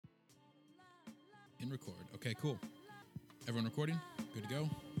In record. Okay, cool. Everyone recording? Good to go?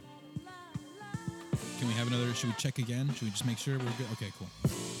 Can we have another? Should we check again? Should we just make sure we're good? Okay, cool.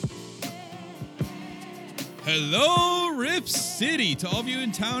 Hello, Rip City! To all of you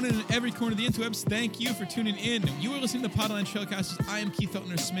in town and in every corner of the interwebs, thank you for tuning in. You are listening to Podland Trailcasters. I am Keith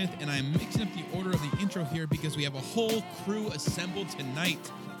Feltner Smith, and I am mixing up the order of the intro here because we have a whole crew assembled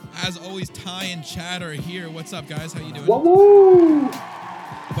tonight. As always, Ty and Chad are here. What's up, guys? How you doing? Woo!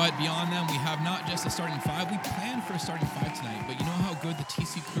 But beyond them, we have not just a starting five. We planned for a starting five tonight, but you know how good the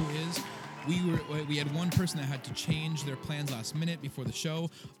TC crew is? We had one person that had to change their plans last minute before the show.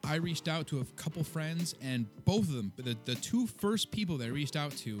 I reached out to a couple friends, and both of them, the two first people that I reached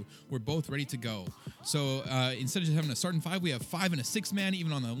out to, were both ready to go. So instead of just having a starting five, we have 5 and a 6 man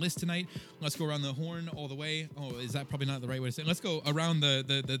even on the list tonight. Let's go around the horn all the way. Oh, is that probably not the right way to say it? Let's go around the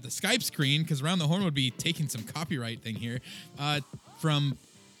Skype screen, because around the horn would be taking some copyright thing here. From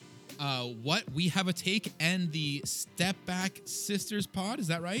What We Have a Take and the Step Back Sisters pod. Is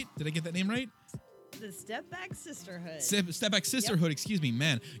that right? Did I get that name right? The Step Back Sisterhood. Step Back Sisterhood, yep. Excuse me.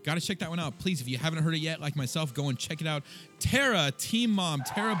 Man, got to check that one out. Please, if you haven't heard it yet, like myself, go and check it out. Tara, team mom,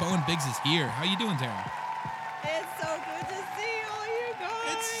 Tara Bowen Biggs is here. How you doing, Tara? It's so good to see all you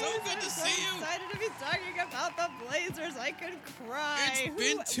guys. It's so good to see you. I'm excited to be talking about the Blazers. I could cry. It's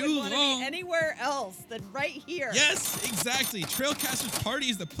been too Who would long. Want to be anywhere else than right here? Yes, exactly. Trailcasters Party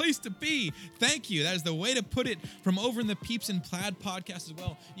is the place to be. Thank you. That is the way to put it. From over in the Peeps and Plaid podcast as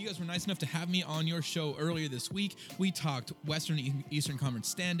well. You guys were nice enough to have me on your show earlier this week. We talked Western and Eastern Conference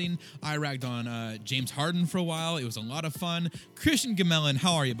standing. I ragged on James Harden for a while. It was a lot of fun. Christian Gamelin,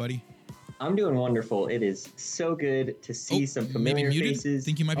 how are you, buddy? I'm doing wonderful. It is so good to see some familiar faces.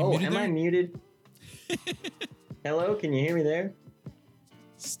 Think you might be muted am there? I muted? Hello, can you hear me there?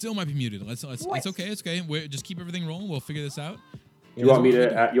 Still might be muted. It's okay. It's okay. Just keep everything rolling. We'll figure this out. You want me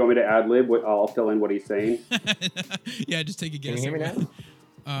to ad lib? I'll fill in what he's saying. Yeah, just take a guess. Can you hear me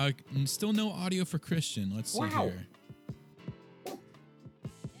now? Still no audio for Christian. Let's see here.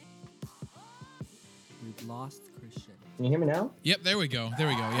 We've lost Christian. Can you hear me now? Yep, there we go.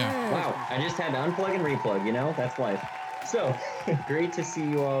 Yeah. Wow, I just had to unplug and replug, that's life. So, great to see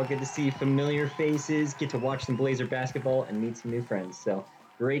you all. Good to see familiar faces, get to watch some Blazer basketball and meet some new friends. So,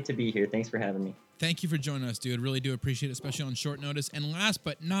 great to be here. Thanks for having me. Thank you for joining us, dude. Really do appreciate it, especially on short notice. And last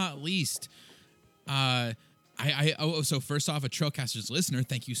but not least, so first off, a Trailcasters listener,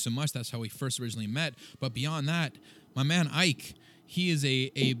 thank you so much. That's how we first originally met. But beyond that, my man Ike, he is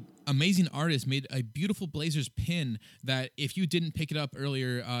a amazing artist, made a beautiful Blazers pin that if you didn't pick it up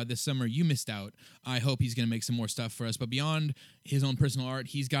earlier this summer, you missed out. I hope he's going to make some more stuff for us. But beyond his own personal art,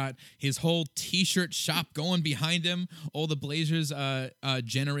 he's got his whole t-shirt shop going behind him, all the Blazers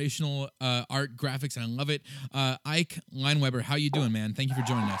generational art graphics, and I love it. Ike Lineweber, how you doing, man? Thank you for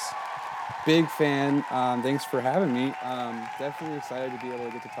joining us. Big fan. Thanks for having me. Definitely excited to be able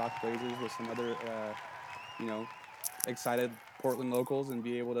to get to talk Blazers with some other, excited Portland locals and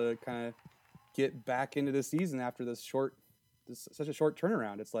be able to kind of get back into the season after such a short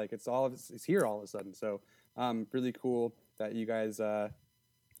turnaround. It's like it's here all of a sudden. So really cool that you guys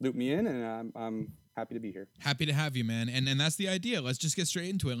loop me in, and I'm happy to be here. Happy to have you, man. And that's the idea. Let's just get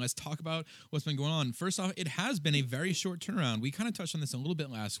straight into it. Let's talk about what's been going on. First off, it has been a very short turnaround. We kind of touched on this a little bit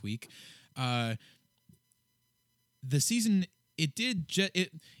last week. The season, it did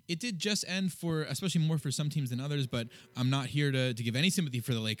just end for, especially more for some teams than others, but I'm not here to give any sympathy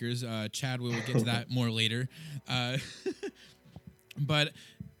for the Lakers. Chad, we will get to that more later. But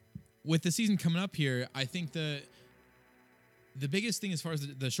with the season coming up here, I think the biggest thing as far as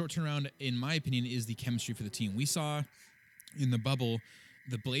the short turnaround, in my opinion, is the chemistry for the team. We saw in the bubble,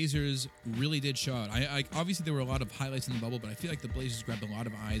 the Blazers really did show out. I obviously, there were a lot of highlights in the bubble, but I feel like the Blazers grabbed a lot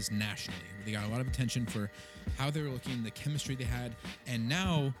of eyes nationally. They got a lot of attention for how they were looking, the chemistry they had. And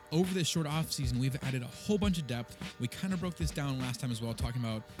now, over this short offseason, we've added a whole bunch of depth. We kind of broke this down last time as well, talking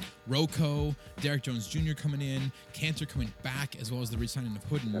about Rocco, Derrick Jones Jr. coming in, Cantor coming back, as well as the re-signing of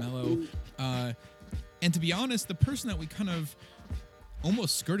Hood and Melo. And to be honest, the person that we kind of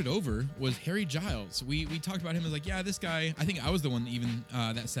almost skirted over was Harry Giles. We talked about him as like, yeah, this guy, I think I was the one even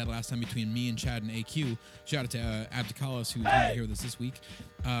that said last time between me and Chad and AQ. Shout out to Abdikalos, who's not here with us this week.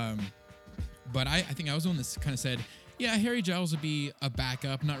 But I think I was the one that kind of said, yeah, Harry Giles would be a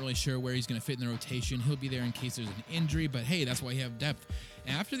backup. Not really sure where he's going to fit in the rotation. He'll be there in case there's an injury, but hey, that's why you have depth.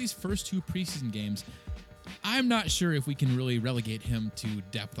 And after these first 2 preseason games, I'm not sure if we can really relegate him to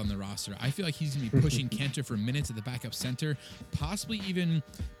depth on the roster. I feel like he's going to be pushing Cantor for minutes at the backup center, possibly even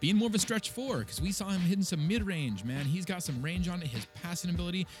being more of a stretch 4, because we saw him hitting some mid-range, man. He's got some range on it, his passing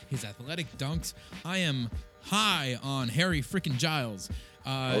ability, his athletic dunks. I am high on Harry freaking Giles.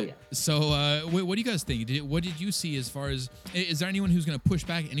 Yeah. So, what do you guys think? What did you see as far as? Is there anyone who's going to push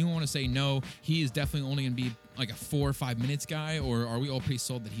back? Anyone want to say no? He is definitely only going to be like a 4 or 5 minutes guy, or are we all pretty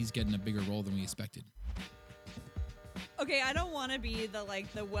sold that he's getting a bigger role than we expected? Okay, I don't want to be the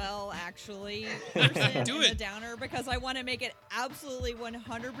actually person Do and it. the downer, because I want to make it absolutely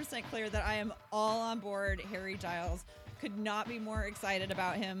 100% clear that I am all on board Harry Giles. Could not be more excited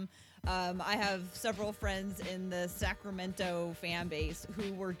about him. I have several friends in the Sacramento fan base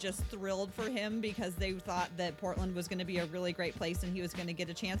who were just thrilled for him because they thought that Portland was going to be a really great place and he was going to get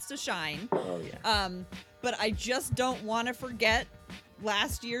a chance to shine. Oh yeah. But I just don't want to forget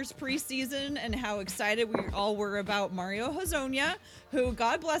last year's preseason and how excited we all were about Mario Hezonja, who,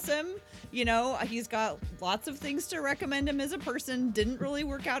 God bless him, you know, he's got lots of things to recommend him as a person. Didn't really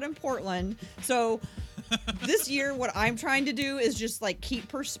work out in Portland. So this year, what I'm trying to do is just keep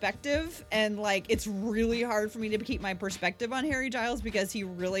perspective, and it's really hard for me to keep my perspective on Harry Giles because he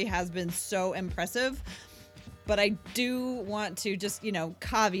really has been so impressive. But I do want to just,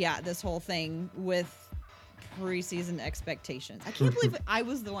 caveat this whole thing with preseason expectations. I can't believe I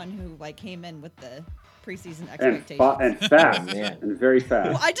was the one who came in with the preseason expectations. And fast, man. and very fast.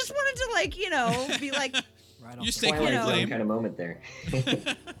 Well, I just wanted to be like, Right off You the stay bat. clear, Twilight Zone Flame. kind of moment there.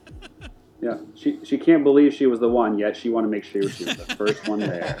 Yeah, she can't believe she was the one, yet she want to make sure she was the first one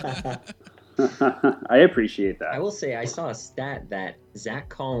there. I appreciate that. I will say I saw a stat that Zach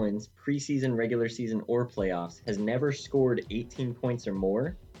Collins, preseason, regular season, or playoffs, has never scored 18 points or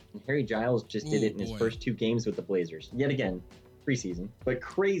more. And Harry Giles just did Ooh, it in his boy. first 2 games with the Blazers. Yet again, preseason, but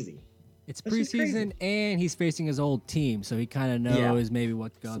crazy. It's That's just crazy. preseason, and he's facing his old team, so he kind of knows maybe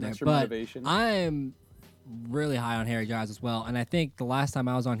what to go Some there. extra But motivation. I'm really high on Harry Giles as well, and I think the last time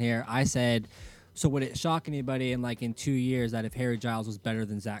I was on here, I said, so would it shock anybody in 2 years that if Harry Giles was better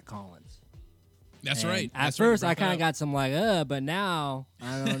than Zach Collins? That's And right. At That's right. first, You I brought kind of that up. got some but now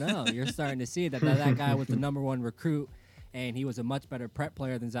I don't know. You're starting to see that guy was the number 1 recruit, and he was a much better prep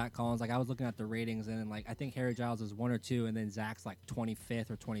player than Zach Collins. I was looking at the ratings, and I think Harry Giles is 1 or 2, and then Zach's 25th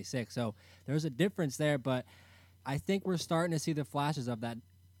or 26th. So there's a difference there, but I think we're starting to see the flashes of that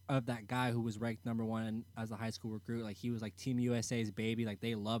guy who was ranked number 1 as a high school recruit. He was Team USA's baby.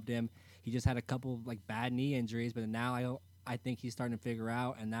 They loved him. He just had a couple of bad knee injuries, but now I think he's starting to figure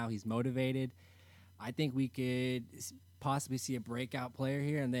out, and now he's motivated. I think we could possibly see a breakout player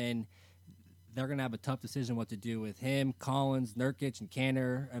here, and then they're going to have a tough decision what to do with him, Collins, Nurkic, and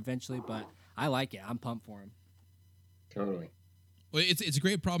Kanter eventually, but I like it. I'm pumped for him. Totally. Well, it's a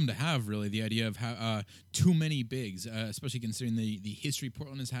great problem to have, really, the idea of how too many bigs, especially considering the history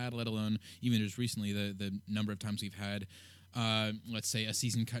Portland has had, let alone even just recently the number of times we've had, let's say, a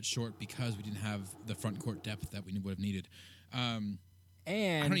season cut short because we didn't have the front court depth that we would have needed. And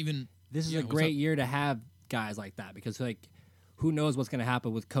I don't even. this is yeah, a what's great up? year to have guys like that because, who knows what's going to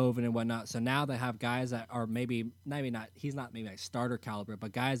happen with COVID and whatnot. So now they have guys that are he's not maybe starter caliber,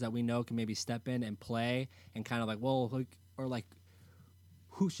 but guys that we know can maybe step in and play and kind of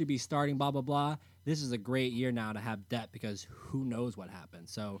who should be starting, blah, blah, blah. This is a great year now to have depth because who knows what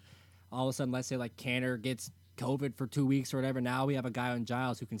happens. So all of a sudden, let's say Kanter gets COVID for 2 weeks or whatever. Now we have a guy on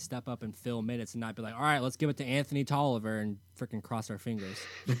Giles who can step up and fill minutes and not be all right, let's give it to Anthony Tolliver and freaking cross our fingers.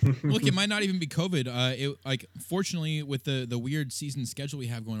 Look, it might not even be COVID. Fortunately, with the weird season schedule we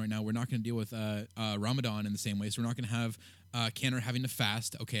have going right now, we're not going to deal with Ramadan in the same way. So we're not going to have Kanter having to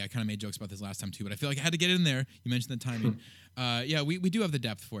fast. Okay, I kind of made jokes about this last time too, but I feel like I had to get it in there. You mentioned the timing. We do have the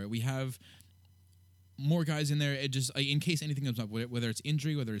depth for it. We have more guys in there. It just in case anything comes up, whether it's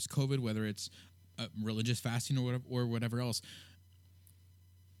injury, whether it's COVID, whether it's religious fasting or whatever else.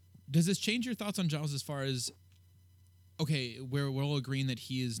 Does this change your thoughts on Giles as far as, okay, we're all agreeing that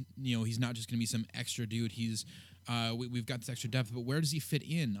he is, he's not just going to be some extra dude. He's we've got this extra depth, but where does he fit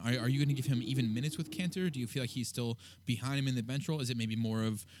in? Are you going to give him even minutes with Kanter? Do you feel like he's still behind him in the bench role? Is it maybe more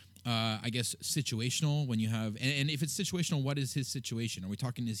of, situational when you have, and if it's situational, what is his situation? Are we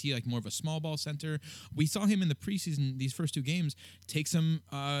talking, is he more of a small ball center? We saw him in the preseason, these first 2 games, take some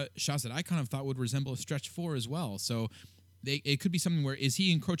shots that I kind of thought would resemble a stretch 4 as well. So it could be something where, is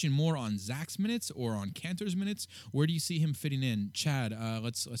he encroaching more on Zach's minutes or on Kanter's minutes? Where do you see him fitting in? Chad,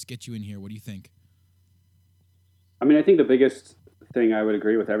 let's get you in here. What do you think? I mean, I think the biggest thing I would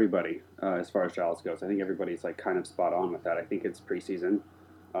agree with everybody as far as Giles goes. I think everybody's kind of spot on with that. I think it's preseason.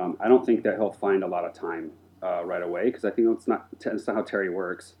 I don't think that he'll find a lot of time right away because I think it's not how Terry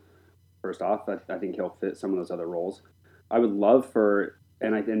works. First off, I think he'll fit some of those other roles. I would love for,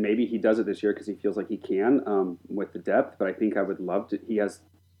 and maybe he does it this year because he feels like he can with the depth. But I think I would love to. He has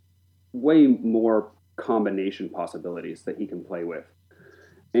way more combination possibilities that he can play with.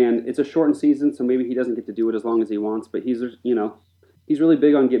 And it's a shortened season, so maybe he doesn't get to do it as long as he wants. But he's he's really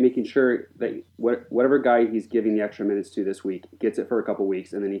big on making sure that whatever guy he's giving the extra minutes to this week gets it for a couple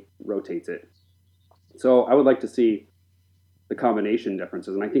weeks, and then he rotates it. So I would like to see the combination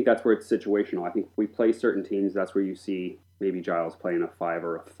differences, and I think that's where it's situational. I think if we play certain teams, that's where you see maybe Giles playing a 5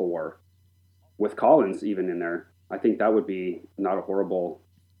 or a 4 with Collins even in there. I think that would be not a horrible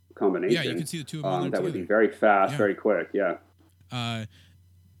combination. Yeah, you can see the two of them on there that would together. be very fast, very quick. Yeah.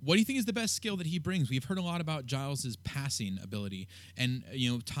 What do you think is the best skill that he brings? We've heard a lot about Giles's passing ability, and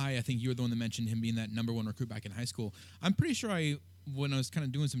Ty, I think you were the one that mentioned him being that #1 recruit back in high school. I'm pretty sure when I was kind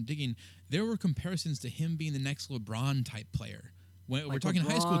of doing some digging, there were comparisons to him being the next LeBron type player. When we're talking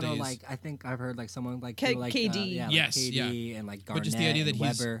high school days, like I think I've heard like someone like KD. Yes, KD and like Garnett, but just the idea that and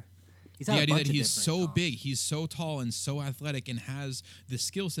he's Weber. the idea that he's so big, he's so tall and so athletic, and has the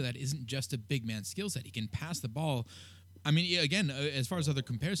skill set that isn't just a big man skill set. He can pass the ball. I mean, again, as far as other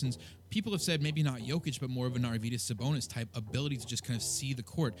comparisons, people have said maybe not Jokic, but more of an Arvydas Sabonis type ability to just kind of see the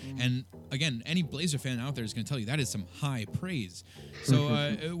court. And again, any Blazer fan out there is going to tell you that is some high praise. So,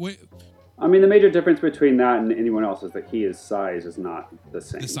 I mean, the major difference between that and anyone else is that his size is not the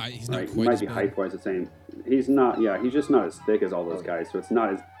same. The size, he's right? not He quite might as be big. height-wise the same. He's not. Yeah, he's just not as thick as all those guys. So it's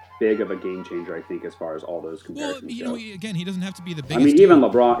not as big of a game changer, I think, as far as all those well, comparisons you go. know, again, he doesn't have to be the I biggest. mean,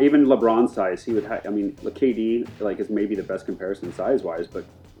 dude. even LeBron's size, he would. I mean, KD is maybe the best comparison size-wise, but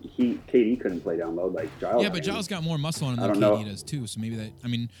KD couldn't play down low like Giles. Yeah, but Giles got more muscle on him I than don't KD know. does too. So maybe that. I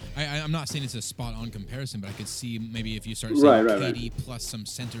mean, I'm not saying it's a spot-on comparison, but I could see maybe if you start Right, saying right, KD plus some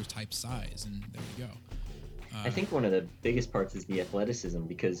center type size, and there you go. I think one of the biggest parts is the athleticism,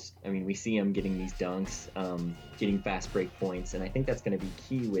 because I mean we see him getting these dunks, getting fast break points, and I think that's going to be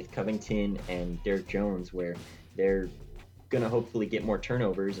key with Covington and Derrick Jones, where they're going to hopefully get more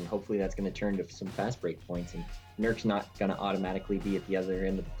turnovers, and hopefully that's going to turn to some fast break points. And Nurk's not going to automatically be at the other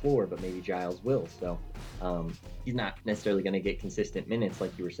end of the floor, but maybe Giles will. So he's not necessarily going to get consistent minutes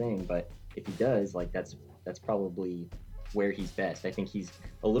like you were saying, but if he does, like that's probably where he's best. I think he's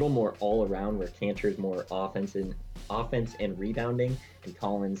a little more all around, where Cantor is more offense and rebounding, and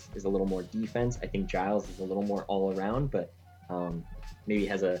Collins is a little more defense. I think Giles is a little more all around, but maybe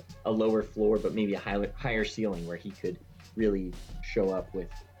has a lower floor, but maybe a higher ceiling, where he could really show up with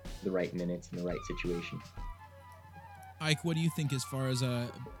the right minutes in the right situation. Ike, what do you think as far as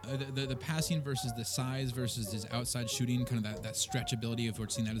the passing versus the size versus his outside shooting, kind of that stretch ability, if we're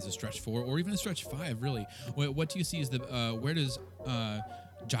seeing that as a stretch 4 or even a stretch 5, really? What do you see as where does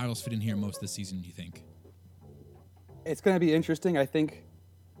Giles fit in here most this season, do you think? It's going to be interesting. I think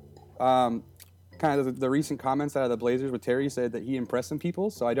kind of the recent comments out of the Blazers with Terry said that he impressed some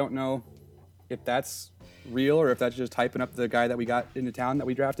people. So I don't know if that's real or if that's just hyping up the guy that we got into town that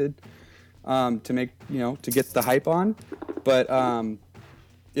we drafted to make, to get the hype on. But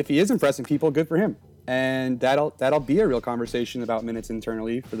if he is impressing people, good for him. And that'll be a real conversation about minutes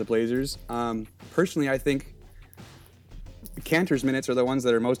internally for the Blazers. Personally, I think Cantor's minutes are the ones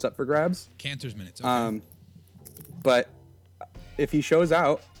that are most up for grabs. Cantor's minutes, okay. But if he shows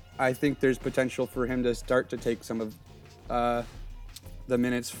out, I think there's potential for him to start to take some of the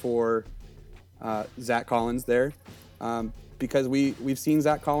minutes for Zach Collins there. Because we've seen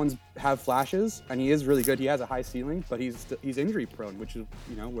Zach Collins have flashes, and he is really good. He has a high ceiling, but he's injury prone, which is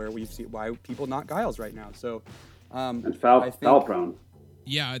where we see why people not Giles right now. So and foul prone.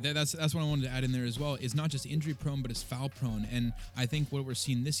 Yeah, that's what I wanted to add in there as well. It's not just injury prone, but it's foul prone. And I think what we're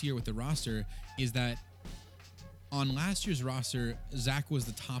seeing this year with the roster is that on last year's roster, Zach was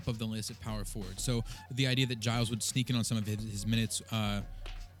the top of the list at power forward. So the idea that Giles would sneak in on some of his minutes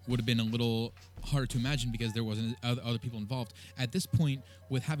would have been a little harder to imagine because there wasn't other people involved. At this point,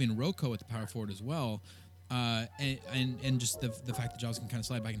 with having Rocco at the power forward as well, and just the fact that Giles can kind of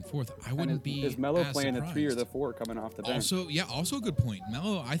slide back and forth, I wouldn't be is Melo as playing surprised. the 3 or the 4 coming off the bench? Also a good point.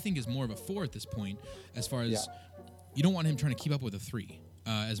 Melo, I think, is more of a 4 at this point, as far as you don't want him trying to keep up with a 3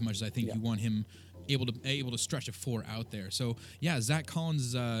 as much as I think you want him able to stretch a 4 out there. So yeah, Zach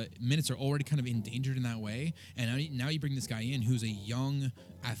Collins' minutes are already kind of endangered in that way, and now you bring this guy in who's a young,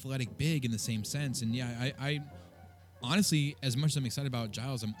 athletic big in the same sense. And yeah, I honestly, as much as I'm excited about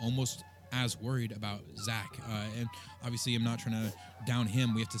Giles, I'm almost as worried about Zach. And obviously, I'm not trying to down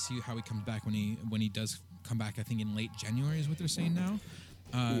him. We have to see how he comes back when he does come back. I think in late January is what they're saying now.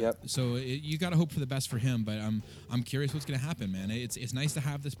 So you got to hope for the best for him, but I'm curious what's going to happen, man. It's nice to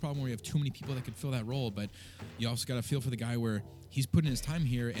have this problem where you have too many people that could fill that role, but you also got to feel for the guy where he's putting his time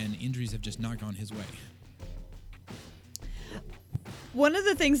here and injuries have just not gone his way. One of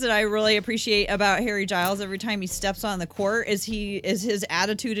the things that I really appreciate about Harry Giles every time he steps on the court is his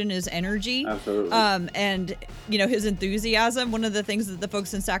attitude and his energy. Absolutely. And his enthusiasm. One of the things that the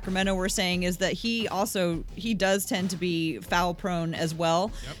folks in Sacramento were saying is that he does tend to be foul prone as well,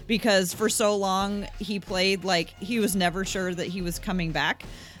 because for so long he played like he was never sure that he was coming back.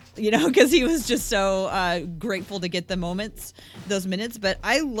 Because he was just so grateful to get those minutes. But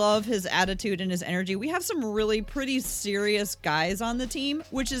I love his attitude and his energy. We have some really pretty serious guys on the team,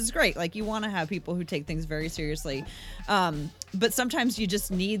 which is great. Like, you want to have people who take things very seriously. But sometimes you just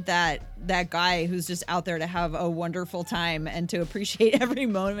need that guy who's just out there to have a wonderful time and to appreciate every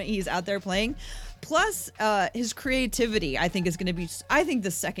moment he's out there playing. Plus, his creativity, I think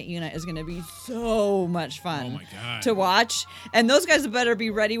the second unit is going to be so much fun to watch. And those guys better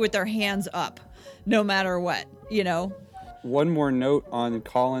be ready with their hands up, no matter what, One more note on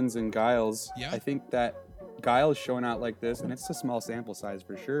Collins and Giles. Yeah. I think that Giles showing out like this, and it's a small sample size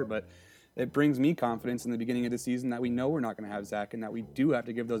for sure, but it brings me confidence in the beginning of the season that we know we're not going to have Zach and that we do have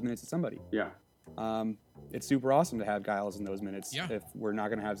to give those minutes to somebody. Yeah. It's super awesome to have Giles in those minutes if we're not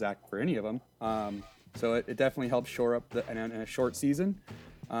going to have Zach for any of them. So it definitely helps shore up in a short season.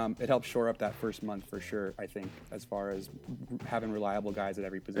 It helps shore up that first month for sure, I think, as far as having reliable guys at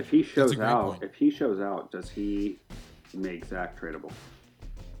every position. If he shows great out, point. does he make Zach tradable?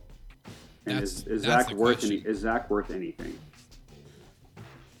 And That's is the Zach worth question. Is Zach worth anything?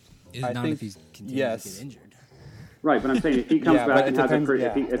 Not think if he's continuing yes. to get injured. Right, but I'm saying if he comes Yeah, back but and it has depends-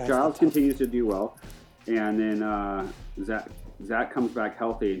 if that's Giles tough. continues to do well, and then Zach comes back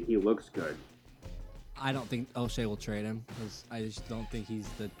healthy and he looks good. I don't think O'Shea will trade him because I just don't think he's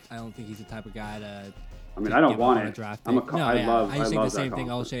the type of guy to. I mean, to I don't give want up on it. a draft I'm a pick. co- No, I yeah. love- I just I think love the same Zach thing.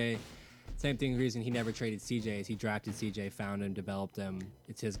 Collins. O'Shea, same thing. Reason he never traded CJ is he drafted CJ, found him, developed him.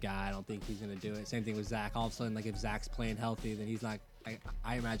 It's his guy. I don't think he's gonna do it. Same thing with Zach. All of a sudden, like if Zach's playing healthy, then he's not.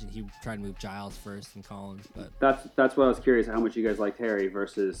 I imagine he would try to move Giles first and Collins, but That's what I was curious how much you guys liked Harry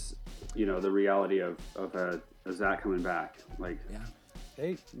versus the reality of a Zach coming back. Like, yeah.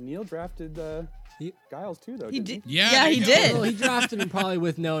 Hey, Neil drafted Giles too, though. He didn't did. Yeah, Yeah, there he you go. did. Well, he drafted him probably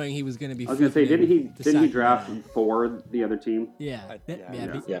with knowing he was going to be. I was gonna say, flipping didn't the he second draft round. for the other team? Yeah,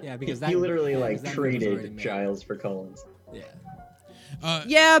 Yeah. because he literally because that move was already traded made. Giles for Collins. Yeah.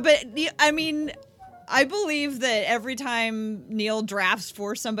 Yeah, but I mean, I believe that every time Neil drafts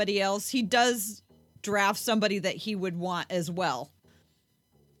for somebody else, he does draft somebody that he would want as well.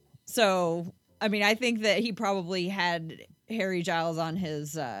 So, I mean, I think that he probably had Harry Giles on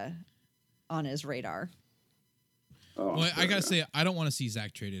his radar. Oh, Well, I sure, gotta yeah. say, I don't want to see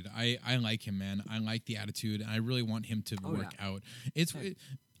Zach traded. I like him, man. I like the attitude, and I really want him to work out.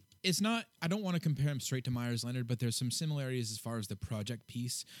 It's not. I don't want to compare him straight to Myers Leonard, but there's some similarities as far as the project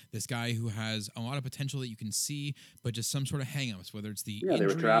piece. This guy who has a lot of potential that you can see, but just some sort of hangups, whether it's the Yeah, they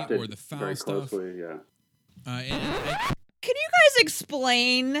were injury drafted or the foul very stuff. closely. Yeah. And Can you guys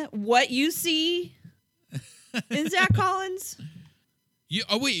explain what you see in Zach Collins?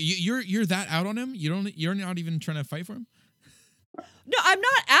 you're that out on him? You're not even trying to fight for him? No, I'm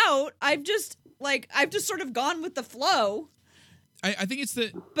not out. I've just sort of gone with the flow. I think it's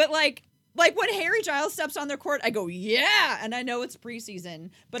the But like when Harry Giles steps on their court, I go, yeah. And I know it's preseason,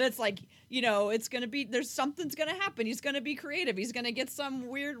 but it's like, it's going to be, something's going to happen. He's going to be creative. He's going to get some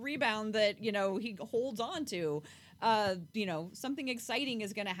weird rebound that, he holds on to. Something exciting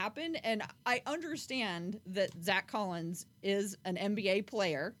is going to happen. And I understand that Zach Collins is an NBA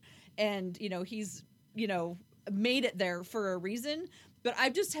player and, he's, made it there for a reason. But I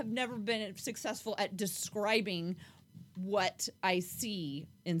just have never been successful at describing what I see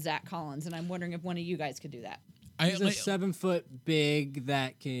in Zach Collins, and I'm wondering if one of you guys could do that. He's a 7-foot big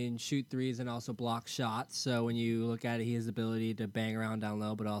that can shoot threes and also block shots. So when you look at it, he has the ability to bang around down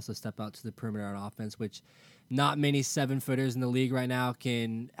low, but also step out to the perimeter on offense, which not many 7-footers in the league right now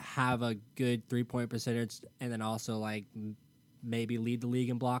can have a good 3-point percentage and then also maybe lead the league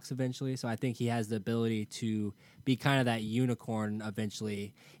in blocks eventually. So I think he has the ability to be kind of that unicorn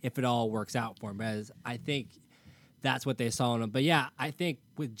eventually if it all works out for him. As I think that's what they saw in him. But yeah, I think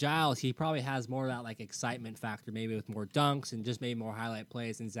with Giles, he probably has more of that excitement factor, maybe with more dunks and just maybe more highlight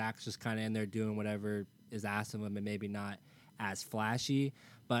plays. And Zach's just kind of in there doing whatever is asked of him and maybe not as flashy.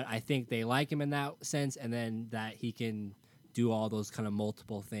 But I think they like him in that sense, and then that he can do all those kind of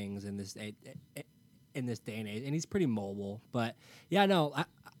multiple things in this day and age. And he's pretty mobile. But yeah, no,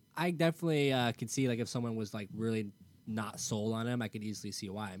 I definitely could see if someone was really not sold on him, I could easily see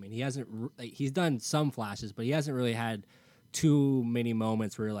why. I mean, he hasn't he's done some flashes, but he hasn't really had too many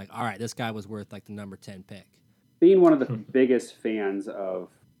moments where you're like, all right, this guy was worth the number 10 pick. Being one of the biggest fans of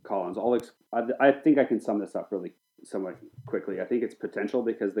Collins, I think I can sum this up really somewhat quickly. I think it's potential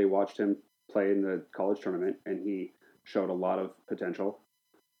because they watched him play in the college tournament and he showed a lot of potential.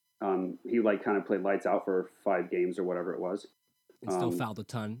 He like kind of played lights out for 5 games or whatever it was. And still fouled a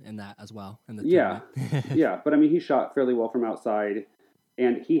ton in that as well. In the Yeah, tournament. yeah. But I mean, he shot fairly well from outside,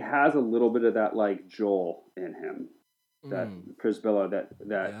 and he has a little bit of that like Joel in him, that Prisbilla, that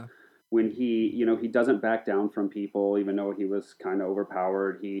Yeah. when he doesn't back down from people, even though he was kind of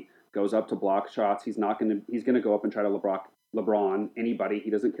overpowered. He goes up to block shots. He's gonna go up and try to LeBron anybody.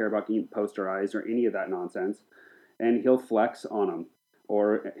 He doesn't care about getting posterized or any of that nonsense, and he'll flex on them,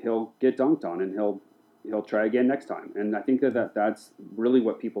 or he'll get dunked on, and he'll try again next time. And I think that's really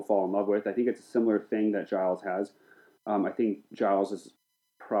what people fall in love with. I think it's a similar thing that Giles has. I think Giles is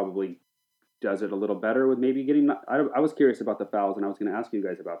probably does it a little better with maybe getting. I was curious about the fouls, and I was going to ask you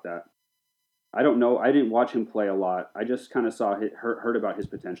guys about that. I don't know. I didn't watch him play a lot. I just kind of heard about his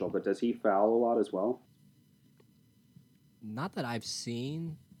potential. But does he foul a lot as well? Not that I've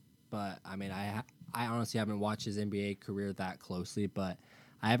seen, but I mean, I honestly haven't watched his NBA career that closely, but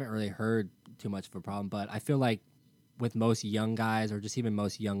I haven't really heard too much of a problem. But I feel like with most young guys or just even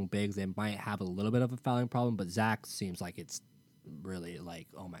most young bigs, they might have a little bit of a fouling problem. But Zach seems like it's really like,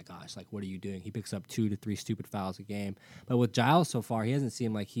 oh my gosh, like what are you doing? He picks up 2 to 3 stupid fouls a game. But with Giles so far, he hasn't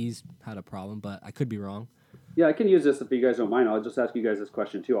seemed like he's had a problem, but I could be wrong. Yeah, I can use this if you guys don't mind. I'll just ask you guys this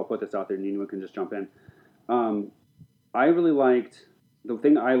question too. I'll put this out there and anyone can just jump in. I really liked the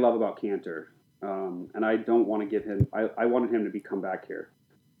thing I love about Cantor, and I don't want to give him, I wanted him to come back here.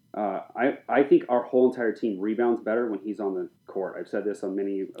 I think our whole entire team rebounds better when he's on the court. I've said this on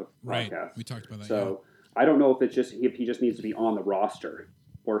many of podcasts. We talked about that. So I don't know if he just needs to be on the roster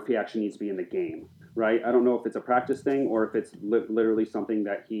or if he actually needs to be in the game, right? I don't know if it's a practice thing or if it's literally something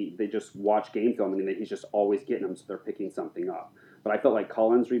that they just watch game film and he's just always getting them, so they're picking something up. But I felt like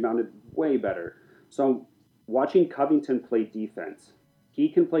Collins rebounded way better. So watching Covington play defense, he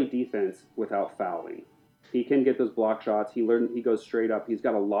can play defense without fouling. He can get those block shots. He goes straight up. He's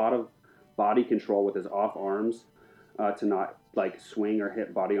got a lot of body control with his off arms to not like swing or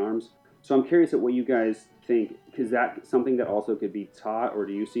hit body arms. So I'm curious at what you guys think. Is that something that also could be taught, or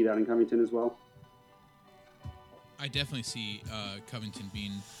do you see that in Covington as well? I definitely see Covington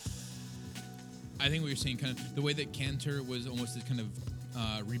being. I think what you're saying, kind of the way that Cantor was almost this kind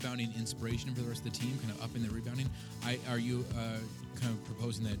of rebounding inspiration for the rest of the team, kind of up in the rebounding. Are you kind of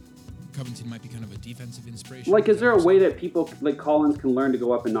proposing that Covington might be kind of a defensive inspiration? Like, is there a way that people like Collins can learn to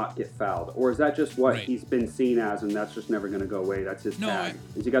go up and not get fouled, or is that just what he's been seen as, and that's just never going to go away? That's his tag.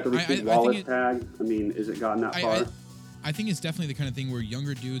 Has he got the Rasheed Wallace tag? I mean, is it gotten that far? I think it's definitely the kind of thing where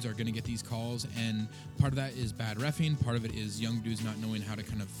younger dudes are going to get these calls, and part of that is bad reffing. Part of it is young dudes not knowing how to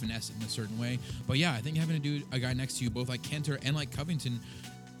kind of finesse it in a certain way. But yeah, I think having a guy next to you, both like Cantor and like Covington,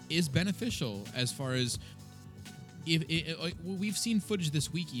 is beneficial as far as we've seen footage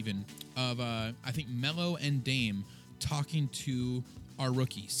this week even of I think Melo and Dame talking to our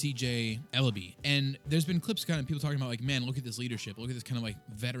rookie CJ Ellaby, and there's been clips kind of people talking about like, man, look at this leadership, look at this kind of like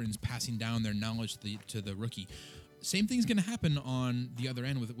veterans passing down their knowledge to the rookie. Same thing's going to happen on the other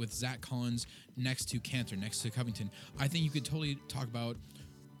end with Zach Collins next to Cantor, next to Covington. I think you could totally talk about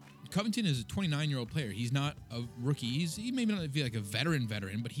Covington is a 29-year-old player. He's not a rookie. He may not be like a veteran,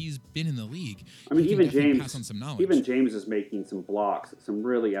 but he's been in the league. I mean, even James, pass on some knowledge. Even James is making some blocks, some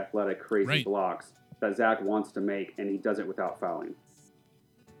really athletic, crazy blocks that Zach wants to make, and he does it without fouling.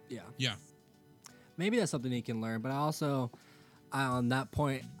 Yeah. Maybe that's something he can learn, but also on that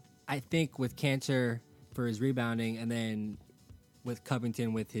point, I think with Cantor for his rebounding, and then with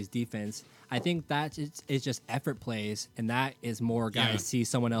Covington with his defense, I think that it's just effort plays, and that is more guys see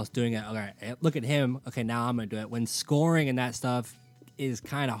someone else doing it. All right, look at him. Okay, now I'm gonna do it. When scoring and that stuff is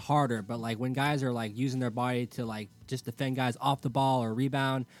kind of harder, but like when guys are like using their body to like just defend guys off the ball or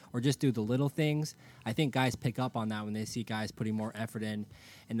rebound or just do the little things, I think guys pick up on that when they see guys putting more effort in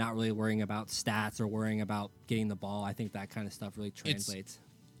and not really worrying about stats or worrying about getting the ball. I think that kind of stuff really translates.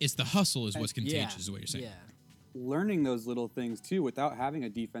 It's the hustle is what's contagious, is what you're saying. Yeah. Learning those little things too without having a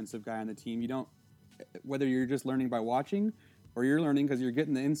defensive guy on the team. You don't, whether you're just learning by watching or you're learning because you're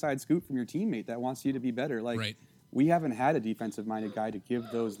getting the inside scoop from your teammate that wants you to be better. Like we haven't had a defensive minded guy to give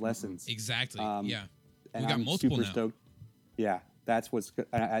those lessons. Exactly. And we got I'm multiple super now. stoked. Yeah, that's what's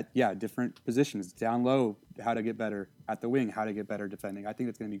different positions, down low, how to get better, at the wing, how to get better defending. I think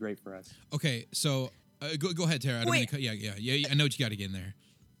it's going to be great for us. Okay, so go ahead, Tara. I don't mean to cut. Yeah. I know what you got to get in there.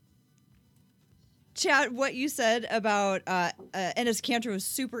 Chad, what you said about Enes Kanter was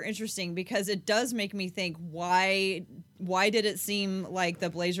super interesting because it does make me think, why why did it seem like the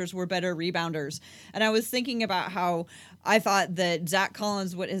Blazers were better rebounders? And I was thinking about how I thought that Zach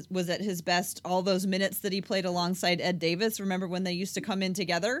Collins was at his best all those minutes that he played alongside Ed Davis. Remember when they used to come in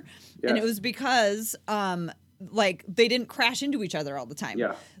together? Yes. And it was because like they didn't crash into each other all the time.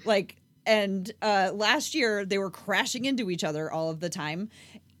 Yeah. Like, and last year they were crashing into each other all of the time.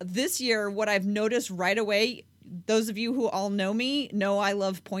 This year, what I've noticed right away, those of you who all know me know I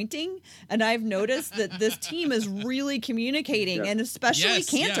love pointing, and I've noticed that this team is really communicating, and especially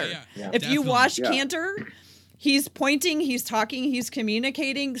Cantor. If you watch Cantor, he's pointing, he's talking, he's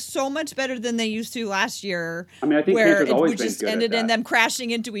communicating so much better than they used to last year. I mean, I think where Cantor's always it been just good at ended in that. them crashing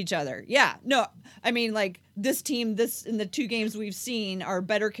into each other. Yeah, no, I mean, like this team, in the 2 games we've seen, are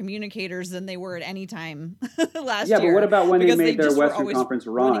better communicators than they were at any time last year. Yeah, but what about when they because made their just were Western always Conference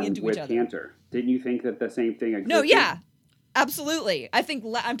running run into with each other. Cantor? Didn't you think that the same thing existed? No, yeah, absolutely. I think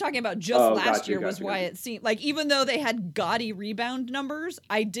I'm talking about just last gotcha, year was gotcha, why gotcha. it seemed like even though they had gaudy rebound numbers,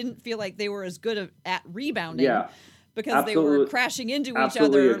 I didn't feel like they were as good at rebounding. Yeah. Because they were crashing into each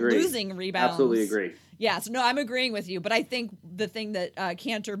other, losing rebounds. Absolutely agree. Yeah, so no, I'm agreeing with you. But I think the thing that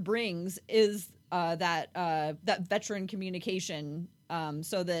Cantor brings is that veteran communication,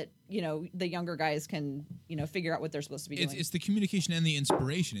 so that the younger guys can figure out what they're supposed to be doing. It's the communication and the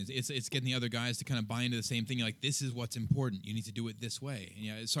inspiration. It's getting the other guys to kind of buy into the same thing. You're like, this is what's important. You need to do it this way. And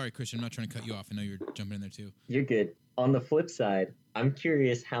yeah, sorry, Christian, I'm not trying to cut you off. I know you're jumping in there too. You're good. On the flip side, I'm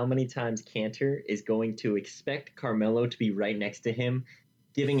curious how many times Cantor is going to expect Carmelo to be right next to him,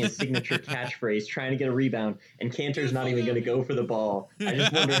 giving his signature catchphrase, trying to get a rebound, and Cantor's not even going to go for the ball. I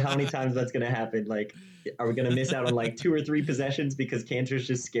just wonder how many times that's going to happen. Like, are we going to miss out on like 2 or 3 possessions because Cantor's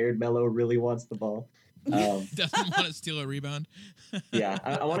just scared Melo really wants the ball? Doesn't want to steal a rebound. Yeah,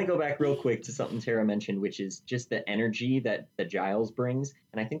 I want to go back real quick to something Tara mentioned, which is just the energy that Giles brings.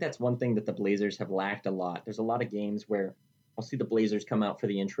 And I think that's one thing that the Blazers have lacked a lot. There's a lot of games where I'll see the Blazers come out for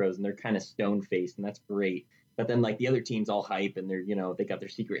the intros and they're kind of stone-faced, and that's great. But then like the other team's all hype and they're, they got their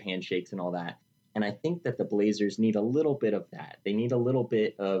secret handshakes and all that. And I think that the Blazers need a little bit of that. They need a little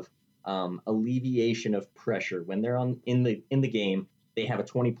bit of alleviation of pressure when they're in the game. They have a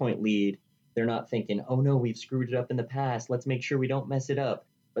 20-point lead. They're not thinking, oh no, we've screwed it up in the past. Let's make sure we don't mess it up.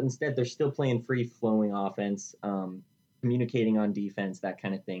 But instead, they're still playing free-flowing offense, communicating on defense, that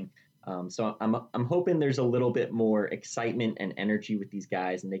kind of thing. So I'm hoping there's a little bit more excitement and energy with these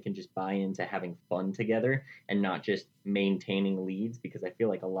guys, and they can just buy into having fun together and not just maintaining leads, because I feel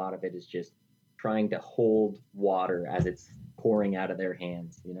like a lot of it is just trying to hold water as it's pouring out of their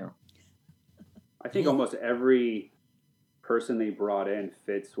hands. I think almost every person they brought in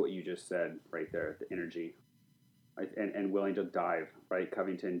fits what you just said right there, the energy and willing to dive, right?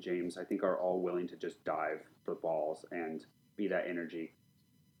 Covington, James, I think are all willing to just dive for balls and be that energy.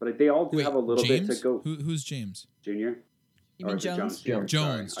 But they all do have a little James? bit to go. Who's James? Junior? You mean Or is it Jones? Jr.?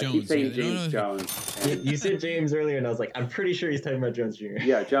 Jones. Sorry. I keep saying Yeah, James no. Jones. You said James earlier, and I was like, I'm pretty sure he's talking about Jones Jr.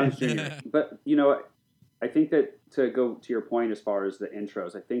 Yeah, Jones Jr. But, I think that to go to your point as far as the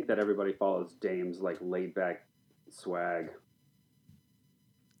intros, I think that everybody follows Dame's like laid back swag.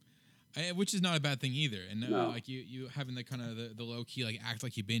 Which is not a bad thing either. And No. like you having the kind of the low key, like act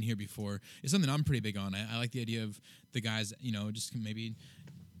like you've been here before is something I'm pretty big on. I like the idea of the guys, just maybe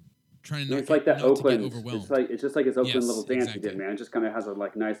trying to It's like that not to Oakland. get overwhelmed. It's just like his Oakland Yes, little dance exactly. he did, man. It just kind of has a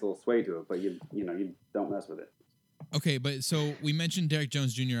like nice little sway to it, but you don't mess with it. Okay, but so we mentioned Derek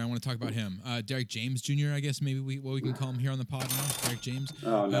Jones Jr. I want to talk about him. Derek James Jr. I guess maybe we can call him here on the pod now. Derek James.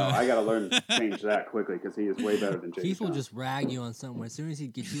 Oh no, I gotta learn to change that quickly because he is way better than James. Keith will Jones. just rag you on somewhere. As soon as he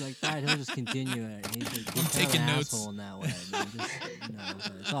gets you like that, he'll just continue it. He's just I'm kind of taking an notes. asshole in that way. Man.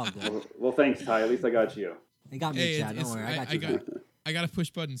 Just, it's all good. Well, thanks, Ty. At least I got you. They got me, Chad. Don't worry. I got you. I got to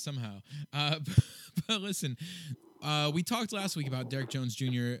push buttons somehow. But listen, we talked last week about Derek Jones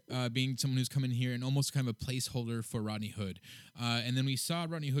Jr. Being someone who's come in here and almost kind of a placeholder for Rodney Hood. And then we saw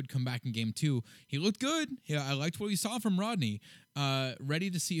Rodney Hood come back in game 2. He looked good. Yeah, I liked what we saw from Rodney.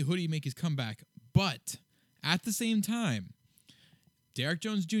 Ready to see Hoodie make his comeback. But at the same time, Derek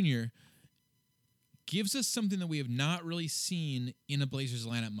Jones Jr. gives us something that we have not really seen in a Blazers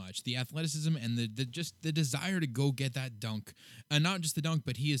lineup much: the athleticism and the desire to go get that dunk. Not just the dunk,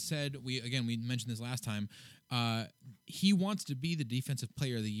 but he has said, we mentioned this last time, he wants to be the defensive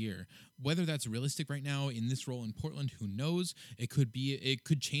player of the year. Whether that's realistic right now in this role in Portland, who knows? It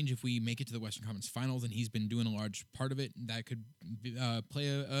could change if we make it to the Western Conference Finals, and he's been doing a large part of it. That could play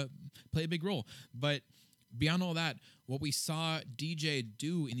a big role. But beyond all that, what we saw DJ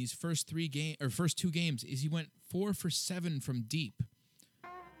do in these first 2 games is he went 4 for 7 from deep.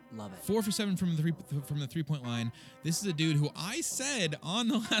 Love it. 4 for 7 from the 3-point line. This is a dude who I said on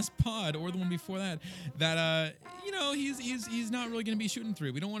the last pod or the one before that he's not really going to be shooting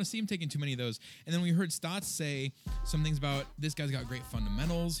three. We don't want to see him taking too many of those. And then we heard Stotts say some things about this guy's got great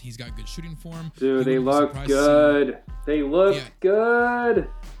fundamentals. He's got good shooting form. Dude, they look good. They look good.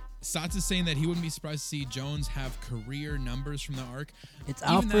 Stotts is saying that he wouldn't be surprised to see Jones have career numbers from the arc. It's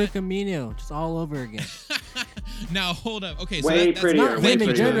Alfred Camino, just all over again. Now, hold up. Okay, so way that's prettier. Not Way him in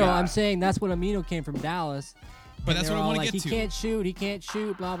prettier. general. I'm saying that's what Amino came from Dallas. But that's what I want to get to. He can't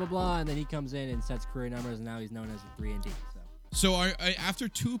shoot, blah, blah, blah. And then he comes in and sets career numbers, and now he's known as a 3-and-D. So after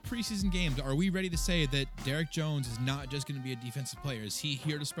 2 preseason games, are we ready to say that Derek Jones is not just going to be a defensive player? Is he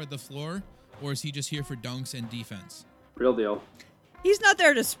here to spread the floor, or is he just here for dunks and defense? Real deal. He's not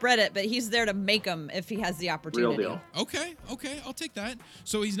there to spread it, but he's there to make them if he has the opportunity. Real deal. Okay, I'll take that.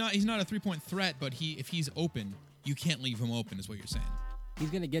 So he's not a 3-point threat, but if he's open, you can't leave him open, is what you're saying. He's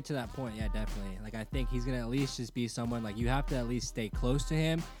going to get to that point, yeah, definitely. Like, I think he's going to at least just be someone, like, you have to at least stay close to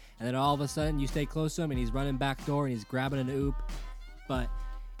him, and then all of a sudden you stay close to him, and he's running back door, and he's grabbing an oop. But,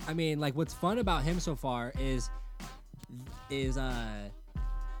 I mean, like, what's fun about him so far is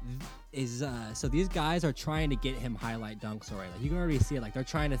so these guys are trying to get him highlight dunks already. Like, you can already see it. Like, they're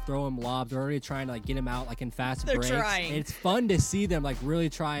trying to throw him lobs. They're already trying to, like, get him out, like, in fast breaks. They're trying. And it's fun to see them, like, really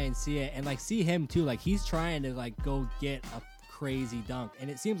try and see it. And, like, see him, too. Like, he's trying to, like, go get a crazy dunk. And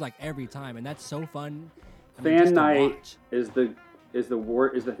it seems like every time. And that's so fun. Fan night is the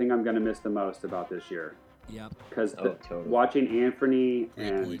thing I'm going to miss the most about this year. Yep. Because totally. Watching Anthony Great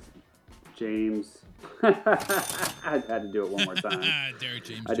and point. James, I had to do it one more time. Derek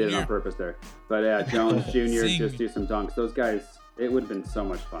James I did it on Jr. purpose there. But yeah, Jones Jr. Zing. just do some dunks. Those guys, it would have been so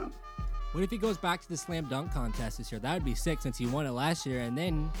much fun. What if he goes back to the slam dunk contest this year? That would be sick since he won it last year. And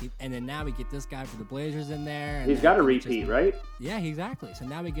then now we get this guy for the Blazers in there. And He's got to repeat, right? Yeah, exactly. So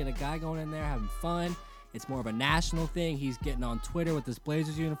now we get a guy going in there having fun. It's more of a national thing. He's getting on Twitter with this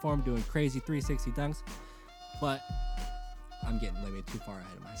Blazers uniform, doing crazy 360 dunks. But I'm getting maybe too far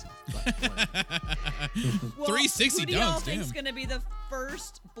ahead of myself. But Well, 360 who do y'all dunks, think's damn. going to be the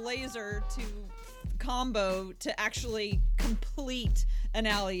first Blazer to combo to actually complete an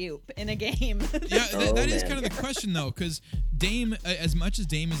alley-oop in a game? Yeah, that is man. kind of the question, though, because Dame, as much as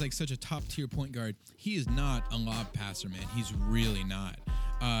Dame is like such a top-tier point guard, he is not a lob passer, man. He's really not.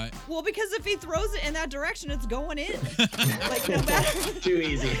 Well, because if he throws it in that direction, it's going in. Like, no matter. Too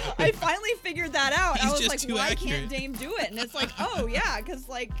easy. I finally figured that out. He's I was just like, too why accurate. can't Dame do it? And it's like, oh, yeah, because,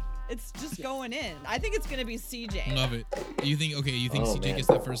 like, it's just going in. I think it's going to be CJ. Love it. You think Oh, CJ man. gets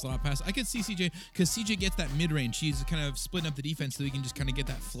that first lob pass? I could see CJ, because CJ gets that mid-range. He's kind of splitting up the defense so he can just kind of get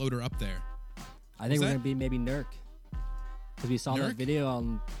that floater up there. I think What's we're that? going to be maybe Nurk. Because we saw Nurk? that video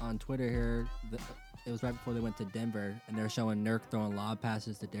on Twitter here. It was right before they went to Denver, and they're showing Nurk throwing lob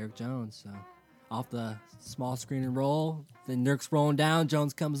passes to Derek Jones. So off the small screen and roll, then Nurk's rolling down.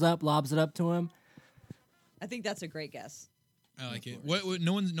 Jones comes up, lobs it up to him. I think that's a great guess. I like it. What?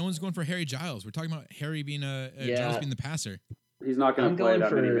 No one's going for Harry Giles. We're talking about Harry being Yeah. Giles being the passer. He's not going I'm to play going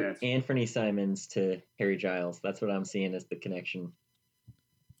that many for minutes. Anthony Simons to Harry Giles. That's what I'm seeing as the connection.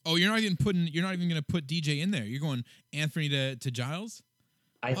 Oh, you're not even going to put DJ in there. You're going Anthony to Giles.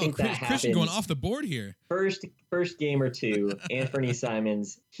 I think that happens. Christian going off the board here. First game or two, Anthony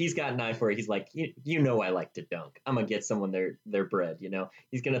Simons, he's got an eye for it. He's like, you know I like to dunk. I'm going to get someone their bread, you know?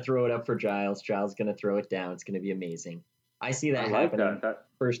 He's going to throw it up for Giles. Giles is going to throw it down. It's going to be amazing. I see that I like happening that.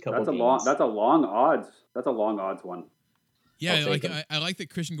 first couple That's a games. long odds. That's a long odds one. Yeah, I'll take him. I like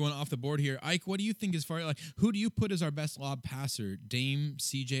that Christian going off the board here. Ike, what do you think as far like who do you put as our best lob passer? Dame,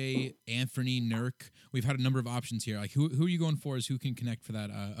 CJ, Anthony, Nurk. We've had a number of options here. Like who are you going for as who can connect for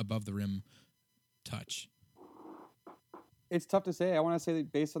that above the rim touch? It's tough to say. I want to say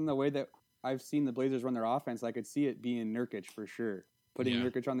that based on the way that I've seen the Blazers run their offense, I could see it being Nurkic for sure. Putting Yeah.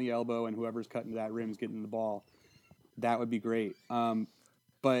 Nurkic on the elbow and whoever's cutting to that rim is getting the ball. That would be great.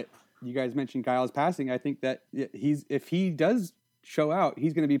 But you guys mentioned Giles passing. I think that if he does show out,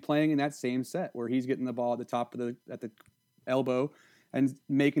 he's going to be playing in that same set where he's getting the ball at the top of at the elbow and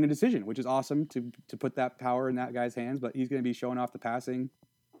making a decision, which is awesome to put that power in that guy's hands. But he's going to be showing off the passing,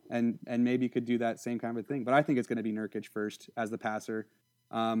 and maybe could do that same kind of thing. But I think it's going to be Nurkic first as the passer,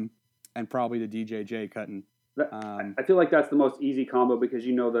 and probably the DJJ cutting. I feel like that's the most easy combo because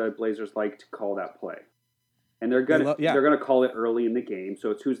you know the Blazers like to call that play. And they're gonna call it early in the game,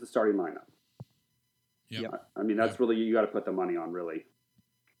 so it's who's the starting lineup. Yep. I mean, that's really you got to put the money on, really.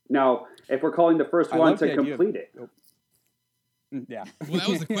 Now, if we're calling the first one to complete it, yeah. Well, that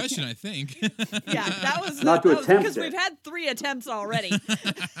was the question, I think. Yeah, that was Not to attempt because it. we've had 3 attempts already.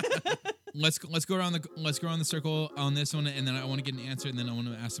 let's go around the circle on this one, and then I want to get an answer, and then I want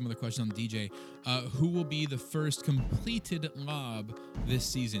to ask some other questions on DJ. Who will be the first completed lob this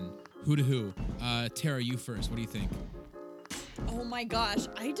season? Who to who? Tara, you first. What do you think? Oh my gosh,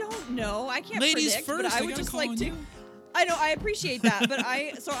 I don't know. I can't Ladies predict, first. but I I would gotta just call like on to. you. I know, I appreciate that, but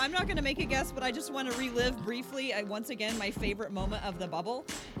so I'm not going to make a guess, but I just want to relive briefly. Once again, my favorite moment of the bubble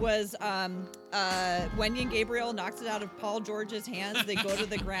was Wendy and Gabriel knocks it out of Paul George's hands. They go to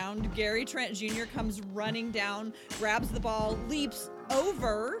the ground. Gary Trent Jr. comes running down, grabs the ball, leaps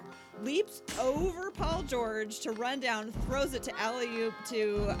over Paul George to run down, throws it to alley-oop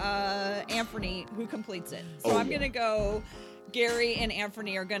to Anthony, who completes it. So I'm going to go. Gary and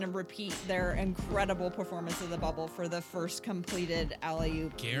Anthony are going to repeat their incredible performance of the bubble for the first completed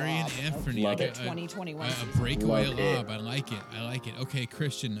alley-oop Gary lob and Anthony. of the Love it. 2021 A season. breakaway Loved it. lob. I like it. Okay,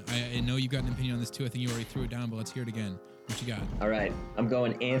 Christian, I know you've got an opinion on this too. I think you already threw it down, but let's hear it again. What you got? All right, I'm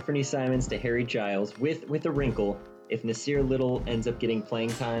going Anthony Simons to Harry Giles with a wrinkle. If Nasir Little ends up getting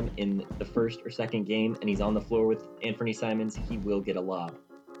playing time in the first or second game and he's on the floor with Anthony Simons, he will get a lob.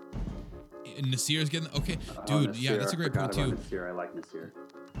 And Nasir's getting okay, Oh, dude. Yeah, Nasir, that's a great I point forgot too. about Nasir. I like Nasir.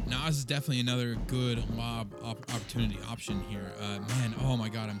 Nas is definitely another good lob opportunity option here. Man, oh my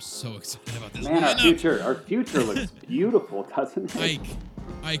God, I'm so excited about this. Man, our lineup. future looks beautiful, doesn't it?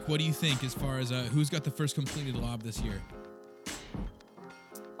 Ike, what do you think as far as who's got the first completed lob this year?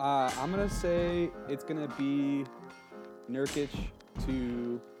 I'm gonna say it's gonna be Nurkic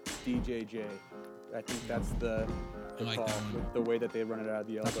to DJJ. I think that's the I like call that one. with the way that they run it out of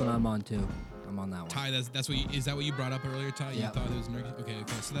the elbow. That's what I'm on too. I'm on that one. Ty, that's what is that what you brought up earlier, Ty? You Yeah. thought it was Nurkic? Okay.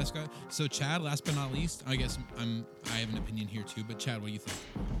 So that's good. So Chad, last but not least, I guess I have an opinion here too. But Chad, what do you think?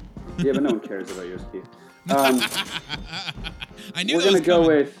 Yeah, but no one cares about yours, Keith. I knew We're that gonna was go coming.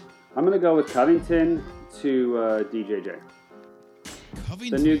 with. I'm gonna go with Covington to DJJ.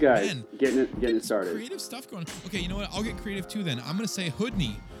 Covington, The new guy man. getting it Some started. creative stuff going. Okay, you know what? I'll get creative too. Then I'm gonna say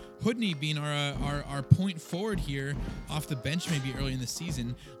Hoodney. Hoodney being our point forward here off the bench maybe early in the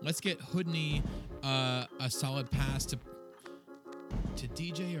season. Let's get Hoodney a solid pass to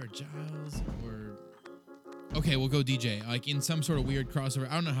DJ or Giles or. Okay, we'll go DJ. Like in some sort of weird crossover.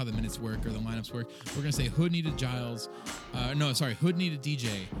 I don't know how the minutes work or the lineups work. We're gonna say Hoodney to Giles. Hoodney to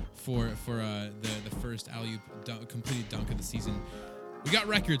DJ for the first alley-oop completed dunk of the season. We got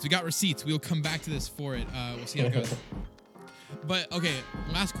records. We got receipts. We'll come back to this for it. We'll see how it goes. But okay,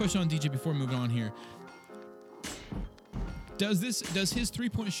 last question on DJ before moving on here. Does his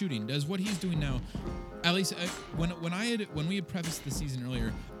 3-point shooting, does what he's doing now, at least when we had prefaced the season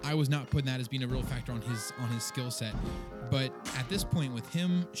earlier, I was not putting that as being a real factor on his skill set. But at this point, with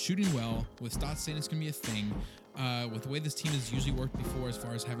him shooting well, with Stotts saying it's gonna be a thing, with the way this team has usually worked before, as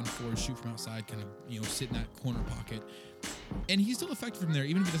far as having forwards shoot from outside, kind of sit in that corner pocket, and he's still effective from there.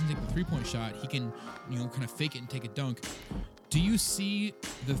 Even if he doesn't take the 3-point shot, he can kind of fake it and take a dunk. Do you see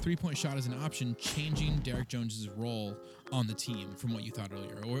the 3-point shot as an option changing Derek Jones's role on the team from what you thought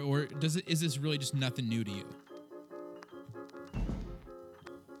earlier, or is this really just nothing new to you?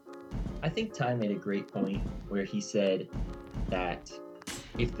 I think Ty made a great point where he said that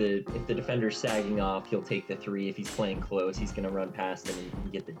if the defender's sagging off, he'll take the 3. If he's playing close, he's going to run past him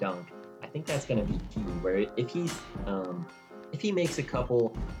and get the dunk. I think that's going to be key. Where if he makes a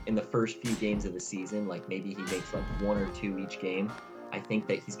couple in the first few games of the season, like maybe he makes like 1 or 2 each game, I think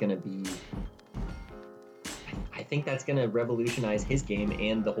that he's going to be. I think that's going to revolutionize his game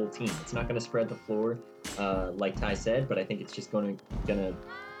and the whole team. It's not going to spread the floor, like Ty said, but I think it's just going to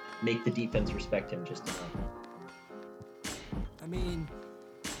make the defense respect him just enough. I mean,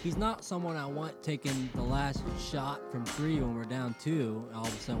 he's not someone I want taking the last shot from 3 when we're down 2. All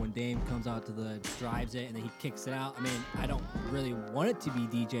of a sudden, when Dame comes out to the drives it and then he kicks it out. I mean, I don't really want it to be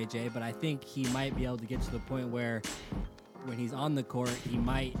DJJ, but I think he might be able to get to the point where when he's on the court, he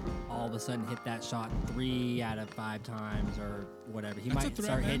might all of a sudden hit that shot 3 out of 5 times or whatever. He That's a might threat,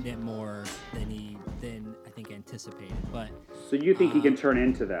 start man. hitting it more than I think anticipated. But So you think he can turn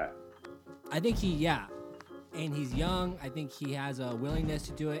into that? I think and he's young. I think he has a willingness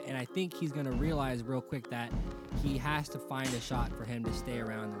to do it, and I think he's going to realize real quick that he has to find a shot for him to stay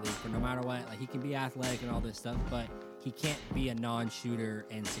around the league. For no matter what, like he can be athletic and all this stuff, but he can't be a non-shooter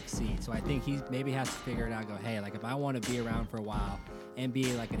and succeed. So I think he maybe has to figure it out. And go, hey, like if I want to be around for a while and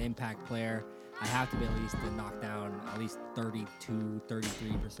be like an impact player, I have to be at least to knock down at least 32,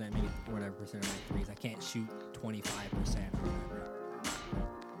 33%, maybe whatever percent of my threes. I can't shoot 25% or whatever.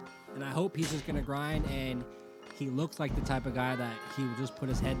 And I hope he's just going to grind, and he looks like the type of guy that he will just put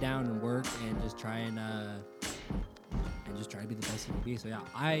his head down and work and just try and try to be the best he can be. So yeah,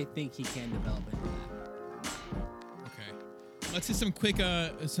 I think he can develop into that. Okay. let's hit some quick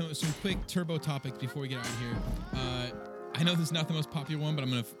turbo topics before we get out of here. I know this is not the most popular one, but I'm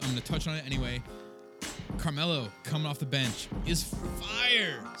gonna touch on it anyway. Carmelo coming off the bench is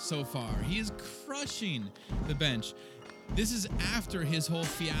fire so far. He is crushing the bench. This is after his whole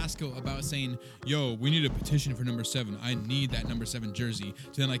fiasco about saying, yo, we need a petition for number 7. I need that number 7 jersey.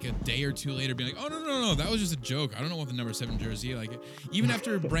 To then like a day or two later being like, oh, no, that was just a joke. I don't want the number 7 jersey. Like, even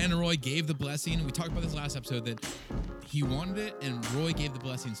after Brandon Roy gave the blessing, we talked about this last episode, that he wanted it and Roy gave the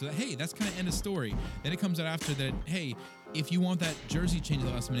blessing. So that, hey, that's kind of end of story. Then it comes out after that, hey, if you want that jersey change at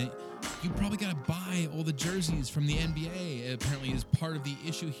the last minute, you probably got to buy all the jerseys from the NBA, apparently is part of the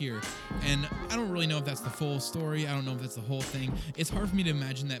issue here. And I don't really know if that's the full story. I don't know if that's the whole thing. It's hard for me to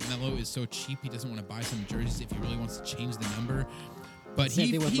imagine that Melo is so cheap he doesn't want to buy some jerseys if he really wants to change the number. But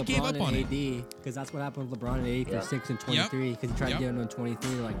he gave up on it. Because that's what happened with LeBron and AD. They're 6 and 23 because he tried to give him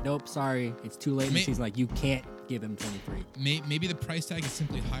 23. They're like, nope, sorry, it's too late in the season. Like, you can't give him 23. Maybe the price tag is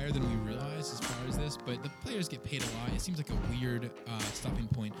simply higher than we realize as far as this, but the players get paid a lot. It seems like a weird stopping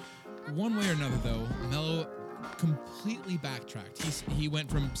point. One way or another, though, Melo completely backtracked. He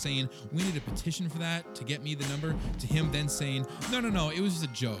went from saying, we need a petition for that to get me the number, to him then saying, no, it was just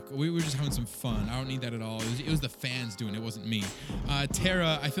a joke. We were just having some fun. I don't need that at all. It was the fans doing it. It wasn't me.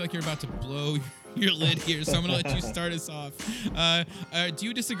 Tara, I feel like you're about to blow your lid here, so I'm going to let you start us off. Do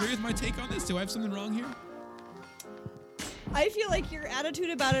you disagree with my take on this? Do I have something wrong here? I feel like your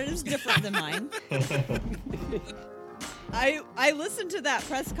attitude about it is different than mine. I listened to that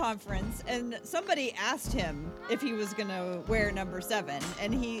press conference, and somebody asked him if he was going to wear number 7,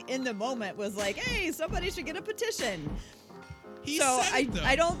 and he, in the moment, was like, hey, somebody should get a petition.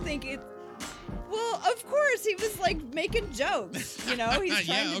 I don't think it... Well, of course, he was, like, making jokes, you know? He's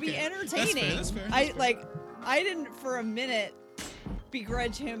trying to be entertaining. That's fair. I didn't, for a minute,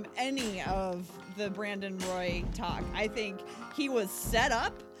 begrudge him any of the Brandon Roy talk. I think he was set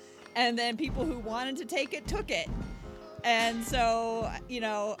up, and then people who wanted to take it took it. And so, you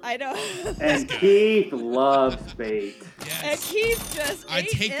know, I don't. And Keith loves bait. Yes. And Keith just. I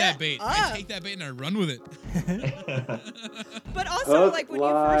take that bait. Up. I take that bait and I run with it. But also, Hook, like when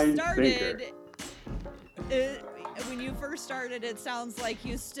line, you first started, it sounds like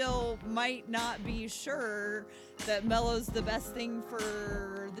you still might not be sure that Melo's the best thing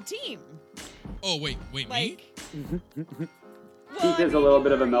for the team. Oh wait, me? Like. Keith is a little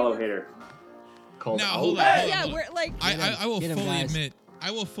bit of a Melo hater. Now hold on. Yeah, we're like. I will fully admit. I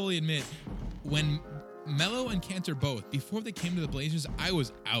will fully admit, when Melo and Cantor both, before they came to the Blazers, I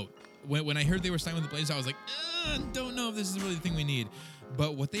was out. When I heard they were signing with the Blazers, I was like, don't know if this is really the thing we need.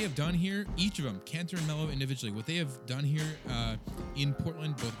 But what they have done here, each of them, Cantor and Melo individually, what they have done here in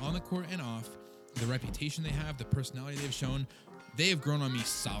Portland, both on the court and off, the reputation they have, the personality they've shown, they have grown on me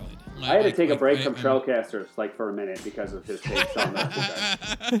solid. I had to take a break from Trailcasters like for a minute because of his takes on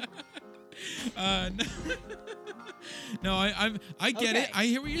that. No, I get it. I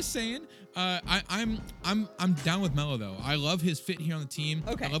hear what you're saying. I'm down with Melo though. I love his fit here on the team.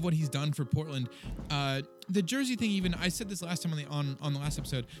 Okay. I love what he's done for Portland. The jersey thing, even I said this last time on the last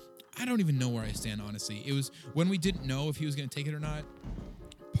episode. I don't even know where I stand honestly. It was when we didn't know if he was going to take it or not.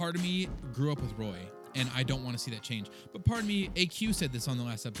 Part of me grew up with Roy, and I don't want to see that change. But part of me, AQ said this on the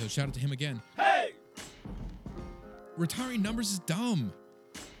last episode. Shout out to him again. Hey, retiring numbers is dumb.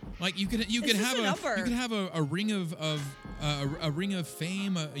 Like you could have a ring of a ring of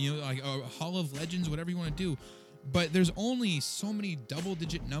fame, like a Hall of Legends, whatever you want to do. But there's only so many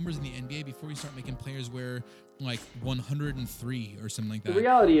double-digit numbers in the NBA before you start making players wear like 103 or something like that. The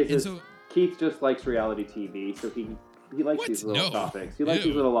reality is, Keith just likes reality TV, so he likes these little topics. He likes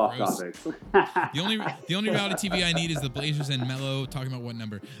these little off topics. The only reality TV I need is the Blazers and Melo talking about what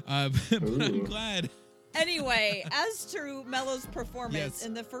number. But I'm glad. Anyway, as to Melo's performance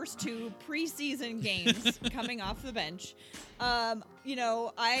in the first 2 preseason games coming off the bench,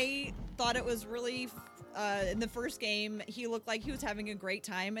 I thought it was really in the first game, he looked like he was having a great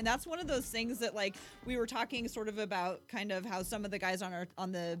time. And that's one of those things that, like, we were talking sort of about kind of how some of the guys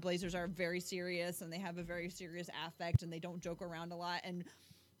on the Blazers are very serious and they have a very serious affect and they don't joke around a lot. And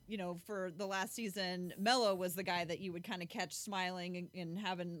for the last season, Melo was the guy that you would kind of catch smiling and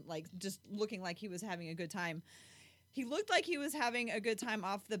having, like, just looking like he was having a good time. He looked like he was having a good time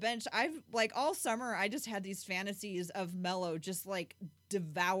off the bench. All summer, I just had these fantasies of Melo just, like,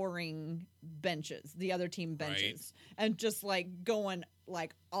 devouring benches, the other team benches, and just, like, going,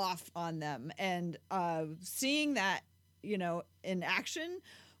 like, off on them. And seeing that, in action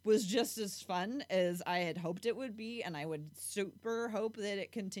was just as fun as I had hoped it would be, and I would super hope that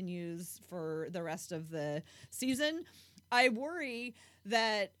it continues for the rest of the season. I worry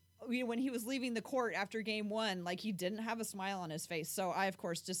that when he was leaving the court after game 1, like he didn't have a smile on his face. So I, of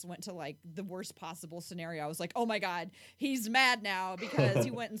course, just went to like the worst possible scenario. I was like, oh my God, he's mad now because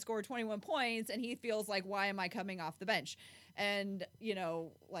he went and scored 21 points and he feels like, why am I coming off the bench? And,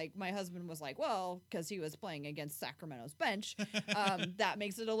 like my husband was like, well, because he was playing against Sacramento's bench. That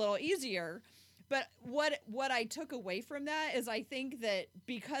makes it a little easier. But what I took away from that is I think that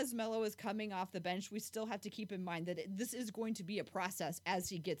because Melo is coming off the bench, we still have to keep in mind that this is going to be a process as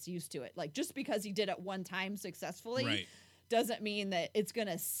he gets used to it. Like just because he did it one time successfully doesn't mean that it's going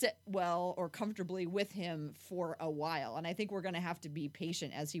to sit well or comfortably with him for a while. And I think we're going to have to be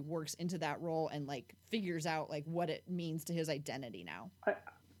patient as he works into that role and like figures out like what it means to his identity now.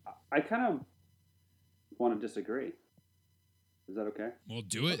 I kind of want to disagree. Is that okay? Well,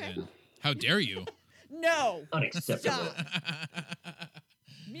 do it then. How dare you? No. Unacceptable. Stop.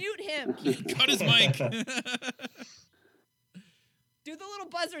 Mute him. Cut his mic. Do the little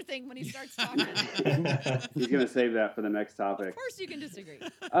buzzer thing when he starts talking. He's going to save that for the next topic. Of course you can disagree.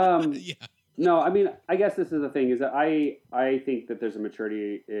 Yeah. No, I mean, I guess this is the thing, is that I think that there's a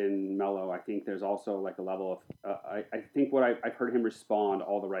maturity in Melo. I think there's also like a level of, I think what I've heard him respond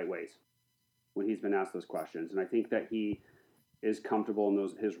all the right ways when he's been asked those questions. And I think that he is comfortable in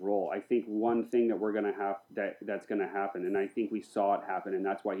his role. I think one thing that we're going to have, that's going to happen, and I think we saw it happen, and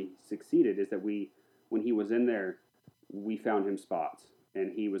that's why he succeeded, is that when he was in there, we found him spots.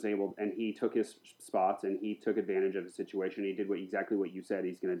 And he was able, and he took his spots and he took advantage of the situation. He did exactly what you said.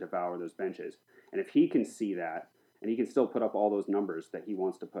 He's going to devour those benches. And if he can see that, and he can still put up all those numbers that he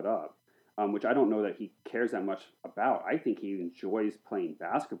wants to put up, which I don't know that he cares that much about. I think he enjoys playing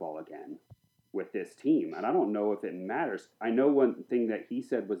basketball again with this team. And I don't know if it matters. I know one thing that he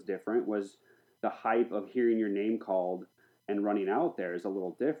said was different was the hype of hearing your name called and running out there is a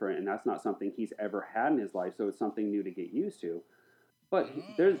little different. And that's not something he's ever had in his life. So it's something new to get used to. But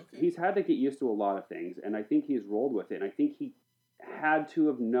he's had to get used to a lot of things, and I think he's rolled with it. And I think he had to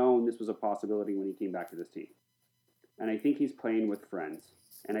have known this was a possibility when he came back to this team. And I think he's playing with friends.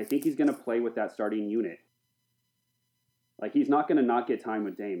 And I think he's going to play with that starting unit. Like, he's not going to not get time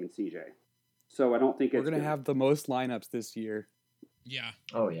with Dame and CJ. So I don't think we're going to have the most lineups this year. Yeah.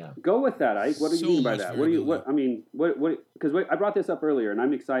 Oh, yeah. Go with that, Ike. What do you mean by that? variability. Because I brought this up earlier, and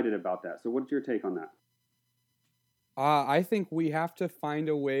I'm excited about that. So what's your take on that? I think we have to find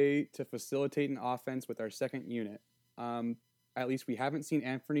a way to facilitate an offense with our second unit. At least we haven't seen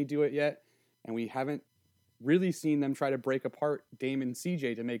Anthony do it yet, and we haven't really seen them try to break apart Dame and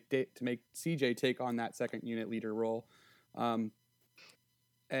CJ to make CJ take on that second unit leader role. And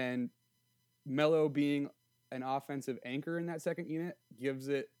Melo being an offensive anchor in that second unit gives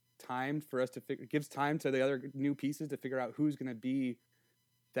it time for us to gives time to the other new pieces to figure out who's going to be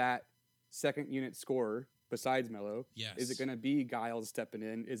that second unit scorer besides Melo. Yes. Is it going to be Giles stepping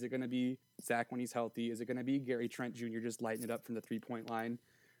in? Is it going to be Zach when he's healthy? Is it going to be Gary Trent Jr. just lighting it up from the 3-point line?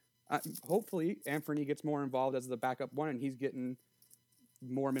 Hopefully, Anthony gets more involved as the backup one, and he's getting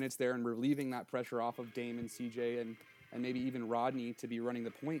more minutes there and relieving that pressure off of Dame and CJ and maybe even Rodney to be running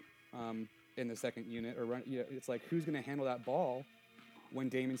the point in the second unit. It's like, who's going to handle that ball when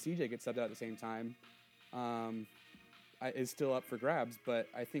Dame and CJ get subbed out at the same time is still up for grabs. But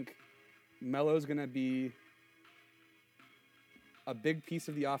I think Melo's going to be a big piece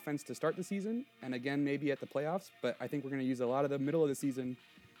of the offense to start the season, and again, maybe at the playoffs. But I think we're going to use a lot of the middle of the season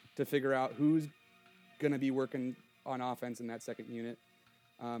to figure out who's going to be working on offense in that second unit,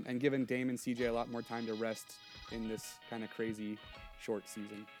 and giving Dame and CJ a lot more time to rest in this kind of crazy short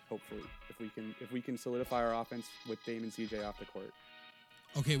season. Hopefully, if we can solidify our offense with Dame and CJ off the court.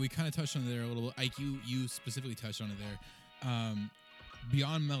 Okay, we kind of touched on it there a little. Ike, you specifically touched on it there.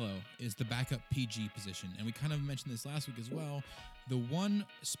 Beyond Melo is the backup PG position, and we kind of mentioned this last week as well. The one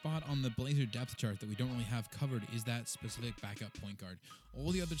spot on the Blazer depth chart that we don't really have covered is that specific backup point guard.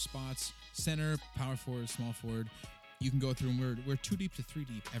 All the other spots, center, power forward, small forward, you can go through, and we're 2 deep to 3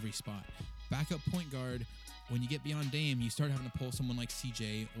 deep every spot. Backup point guard, when you get beyond Dame, you start having to pull someone like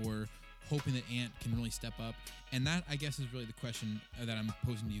CJ or hoping that Ant can really step up. And that, I guess, is really the question that I'm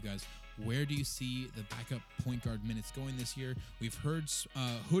posing to you guys. Where do you see the backup point guard minutes going this year? We've heard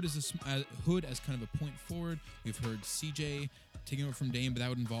Hood as kind of a point forward. We've heard CJ taking over from Dame, but that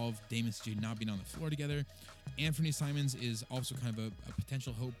would involve Dame and CJ not being on the floor together. Anthony Simons is also kind of a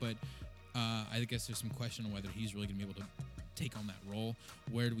potential hope, but I guess there's some question on whether he's really going to be able to take on that role.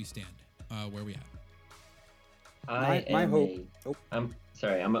 Where do we stand? Where are we at? I'm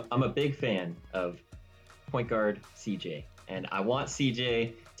a big fan of point guard CJ, and I want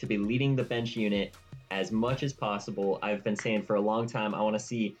CJ to be leading the bench unit as much as possible. I've been saying for a long time I want to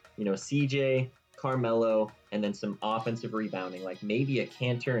see CJ Carmelo, and then some offensive rebounding, like maybe a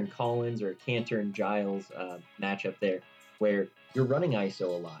Cantor and Collins or a Cantor and Giles matchup there, where you're running ISO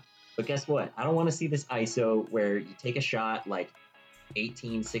a lot. But guess what? I don't want to see this ISO where you take a shot like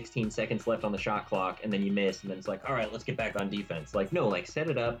 18, 16 seconds left on the shot clock and then you miss, and then it's like, all right, let's get back on defense. Like, no, like set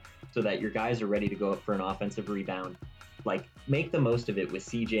it up so that your guys are ready to go up for an offensive rebound. Like, make the most of it with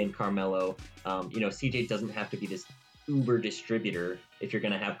CJ and Carmelo. CJ doesn't have to be this uber distributor if you're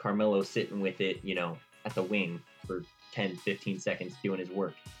going to have Carmelo sitting with it, at the wing for 10, 15 seconds doing his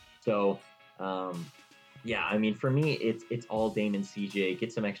work. So, for me, it's all Dame and CJ.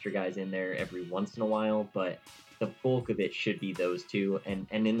 Get some extra guys in there every once in a while, but the bulk of it should be those two. And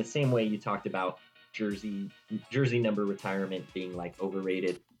in the same way you talked about jersey number retirement being like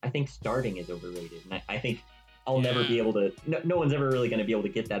overrated, I think starting is overrated. And I think I'll never be able to, no one's ever really going to be able to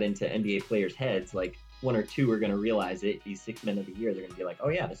get that into NBA players' heads. Like, one or two are going to realize it. These 6 men of the year, they're going to be like, oh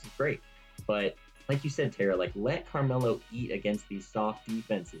yeah, this is great. But like you said, Tara, like, let Carmelo eat against these soft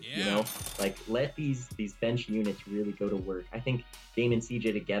defenses, like let these bench units really go to work. I think Dame and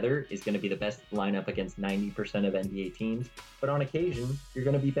CJ together is going to be the best lineup against 90% of NBA teams. But on occasion, you're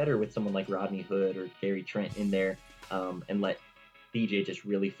going to be better with someone like Rodney Hood or Gary Trent in there, and let CJ just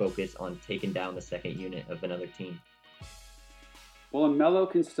really focus on taking down the second unit of another team. Well, and Melo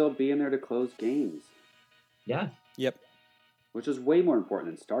can still be in there to close games. Yeah. Yep. Which is way more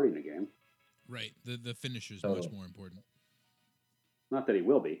important than starting the game. Right. The finish is much more important. Not that he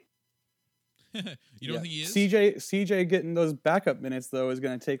will be. You don't think he is? CJ getting those backup minutes, though, is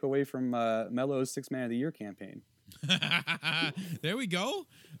going to take away from Melo's 6 Man of the Year campaign. There we go.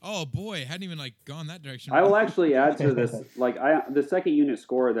 Oh boy, hadn't even gone that direction. I will actually add to this, the second unit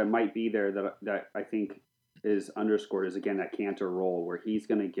scorer that might be there that I think is underscored is, again, that Cantor role where he's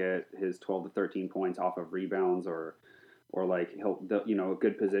going to get his 12 to 13 points off of rebounds or he'll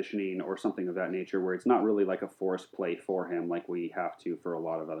good positioning or something of that nature, where it's not really like a forced play for him like we have to for a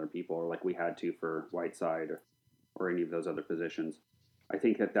lot of other people, or like we had to for Whiteside or any of those other positions. I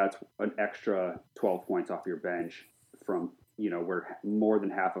think that's an extra 12 points off your bench from, where more than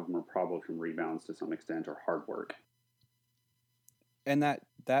half of them are probably from rebounds to some extent or hard work. And that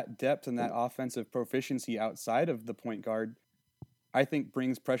depth and that offensive proficiency outside of the point guard, I think,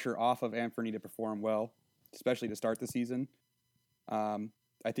 brings pressure off of Anthony to perform well, especially to start the season.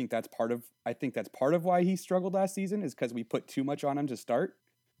 I think that's part of why he struggled last season, is because we put too much on him to start.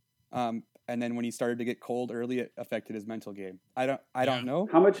 And then when he started to get cold early, it affected his mental game. I don't know.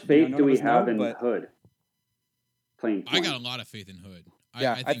 How much faith do we have in Hood playing point? I got a lot of faith in Hood.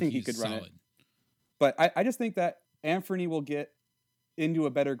 I think he could run it. But I just think that Anthony will get into a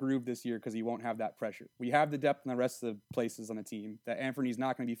better groove this year because he won't have that pressure. We have the depth in the rest of the places on the team that Anthony's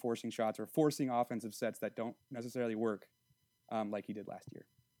not going to be forcing shots or forcing offensive sets that don't necessarily work like he did last year.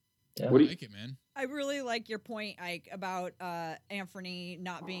 Yeah. I like it, man. I really like your point, Ike, about Anthony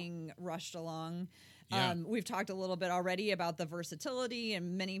not being rushed along. Yeah. We've talked a little bit already about the versatility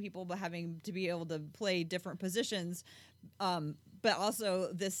and many people having to be able to play different positions. But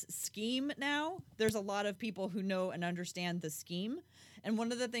also this scheme now, there's a lot of people who know and understand the scheme. And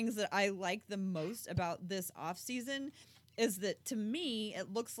one of the things that I like the most about this offseason is that, to me,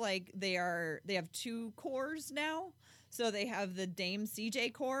 it looks like they have two cores now. So they have the Dame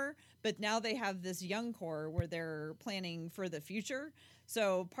CJ core, but now they have this young core where they're planning for the future.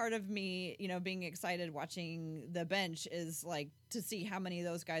 So part of me, being excited watching the bench is to see how many of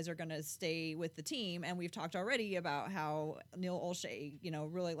those guys are going to stay with the team. And we've talked already about how Neil Olshey,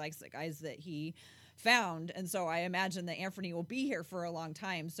 really likes the guys that he found. And so I imagine that Anthony will be here for a long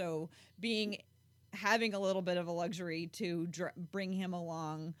time. So having a little bit of a luxury to bring him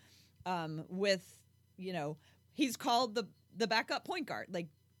along with, he's called the backup point guard. Like,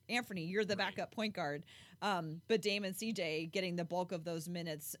 Anthony, you're the backup point guard. But Dame and CJ getting the bulk of those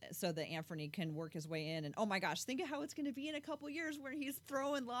minutes so that Anthony can work his way in. And oh my gosh, think of how it's going to be in a couple years where he's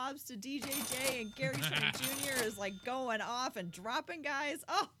throwing lobs to DJJ and Gary Trent Jr. is going off and dropping guys.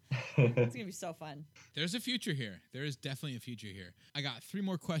 Oh, it's going to be so fun. There's a future here. There is definitely a future here. I got 3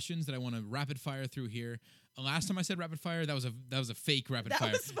 more questions that I want to rapid fire through here. Last time I said rapid fire, that was a fake rapid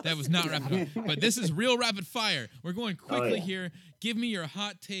fire. That was not rapid fire. But this is real rapid fire. We're going quickly here. Give me your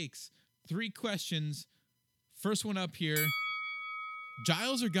hot takes. 3 questions. First one up here.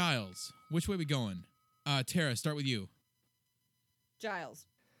 Giles or Giles? Which way we going? Tara, start with you. Giles.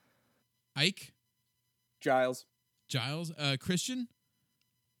 Ike? Giles. Christian?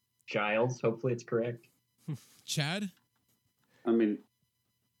 Giles. Hopefully it's correct. Chad? I mean,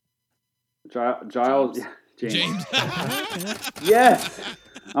 Giles. James. Yes.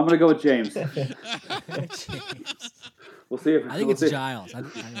 I'm going to go with James. We'll see if I think we'll it's see. Giles. I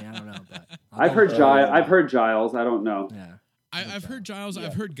mean, I don't know, but I've heard Giles. I don't know. Yeah. I've heard Giles. Yeah.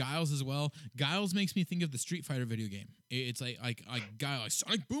 I've heard Giles as well. Giles makes me think of the Street Fighter video game. It's like guy like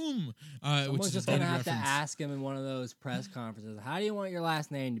Sonic Boom, which Someone's is just a gonna dated have to reference. ask him in one of those press conferences. How do you want your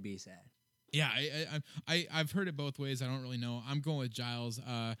last name to be said? Yeah, I've heard it both ways. I don't really know. I'm going with Giles.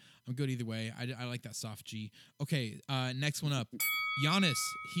 I'm good either way. I like that soft G. Okay, next one up. Giannis.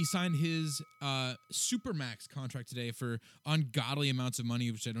 He signed his Supermax contract today for ungodly amounts of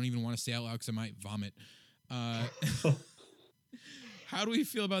money, which I don't even want to say out loud because I might vomit. How do we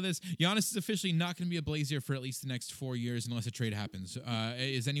feel about this? Giannis is officially not going to be a Blazer for at least the next 4 years unless a trade happens.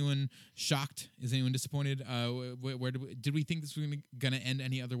 Is anyone shocked? Is anyone disappointed? Where did we think this was going to end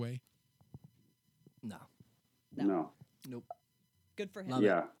any other way? No. No. Nope. Good for him. Love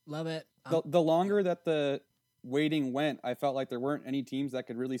Yeah. it. Love it. The longer that the waiting went, I felt like there weren't any teams that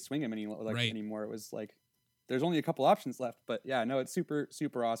could really swing him anymore. It was like there's only a couple options left. But yeah, no, it's super,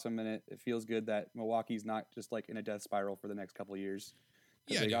 super awesome, and it feels good that Milwaukee's not just like in a death spiral for the next couple of years.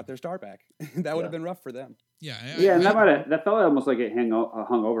 Yeah, They dude. got their star back. That would have been rough for them. Yeah. Yeah, and that felt almost like it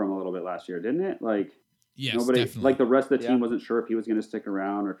hung over him a little bit last year, didn't it? Like Yes, nobody, definitely. like the rest of the team Yeah. wasn't sure if he was going to stick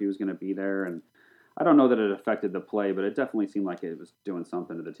around or if he was going to be there. And I don't know that it affected the play, but it definitely seemed like it was doing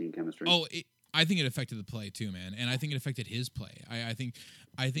something to the team chemistry. Oh, I think it affected the play too, man, and I think it affected his play. I think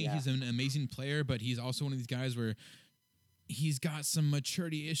Yeah. he's an amazing player, but he's also one of these guys where he's got some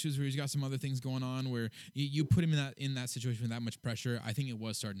maturity issues, where he's got some other things going on. Where you put him in that situation with that much pressure, I think it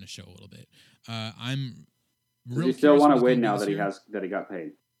was starting to show a little bit. I'm Does real he still curious want what to he's win gonna now do that this year. he got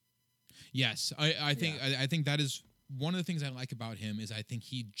paid? Yes, I think I think that is one of the things I like about him is I think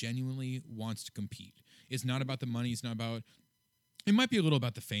he genuinely wants to compete. It's not about the money. It's not about. It might be a little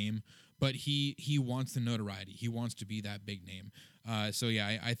about the fame, but he wants the notoriety. He wants to be that big name. So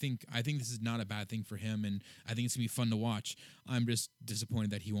yeah, I think this is not a bad thing for him, and I think it's gonna be fun to watch. I'm just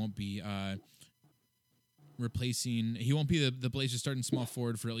disappointed that he won't be replacing. He won't be the Blazers starting small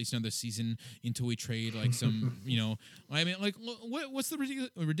forward for at least another season until we trade like some. I mean, like what's the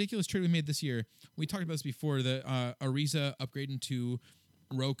ridiculous trade we made this year? We talked about this before. The Ariza upgrading to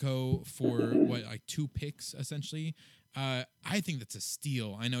Rocco for like 2 picks essentially. I think that's a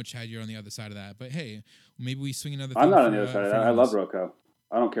steal. I know, Chad, you're on the other side of that, but hey, maybe we swing another. I'm thing not on for, the other side of for that. I love Giannis. Rocco.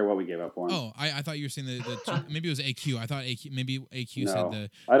 I don't care what we gave up for him. Oh, I thought you were saying maybe it was AQ. I thought AQ. Maybe AQ No. said the.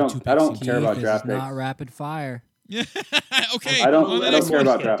 I don't- the 2 I don't picks. care about This draft is not picks. rapid fire. Yeah. Okay. I don't- on the I don't next care one.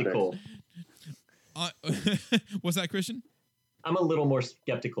 about draft skeptical. What's that, Christian? I'm a little more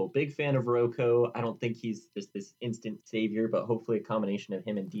skeptical. Big fan of Rocco. I don't think he's just this instant savior, but hopefully a combination of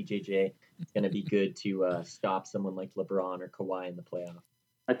him and DJJ is going to be good to stop someone like LeBron or Kawhi in the playoff.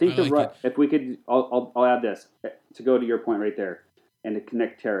 I think I like if we could, I'll add this to go to your point right there, and to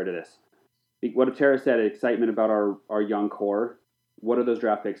connect Tara to this. What if Tara said excitement about our young core? What are those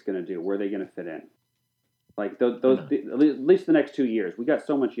draft picks going to do? Where are they going to fit in? Like those at least the next 2 years, we got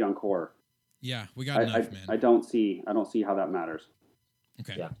so much young core. Yeah, we got enough, man. I don't see how that matters.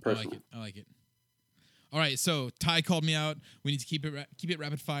 Okay, Yeah, I like personally. it. I like it. All right, so Ty called me out. We need to keep it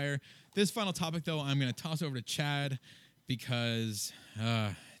rapid fire. This final topic, though, I'm going to toss over to Chad because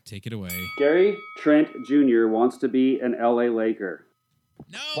take it away. Gary Trent Jr. wants to be an LA Laker.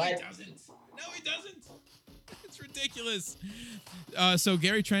 No, What? he doesn't. No, he doesn't. It's ridiculous. So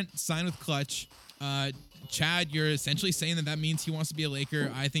Gary Trent signed with Clutch. Chad, you're essentially saying that means he wants to be a Laker.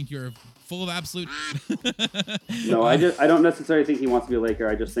 I think you're full of absolute. No, I don't necessarily think he wants to be a Laker.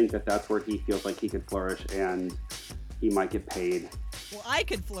 I just think that that's where he feels like he could flourish and he might get paid. Well, I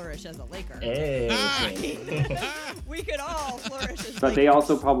could flourish as a Laker. Hey, We could all flourish as But they Lakers.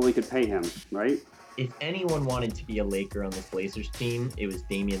 also probably could pay him, right? if anyone wanted to be a Laker on this Blazers team, it was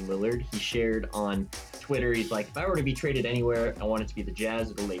Damian Lillard. He shared on Twitter, he's like, if I were to be traded anywhere, I want it to be the Jazz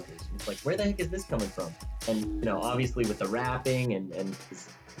or the Lakers. And it's like, where the heck is this coming from? And, obviously with the rapping and his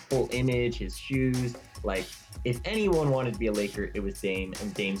whole image, his shoes, like, if anyone wanted to be a Laker, it was Dame,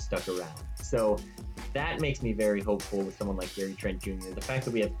 and Dame stuck around. So that makes me very hopeful with someone like Gary Trent Jr. The fact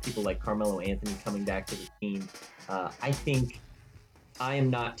that we have people like Carmelo Anthony coming back to the team, I think I am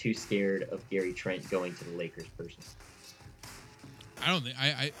not too scared of Gary Trent going to the Lakers personally. I don't think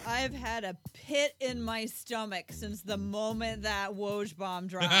I've had a pit in my stomach since the moment that Woj bomb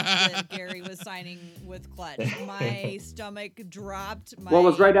dropped that Gary was signing with Clutch. My stomach dropped. Well, it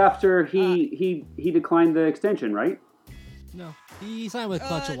was right after he declined the extension, right? No, he signed with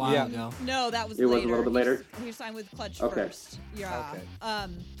Clutch a while Yeah. ago. No, that was It was a later. little bit later? He signed with Clutch Okay. first. Yeah.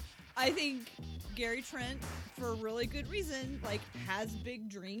 Okay. I think Gary Trent, for a really good reason, like, has big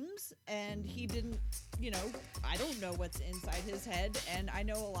dreams, and he didn't, I don't know what's inside his head, and I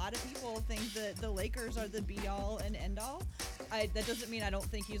know a lot of people think that the Lakers are the be-all and end-all. That doesn't mean I don't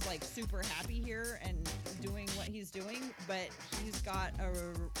think he's, like, super happy here and doing what he's doing, but he's got a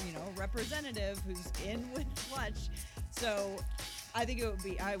representative who's in with Fletch, so I think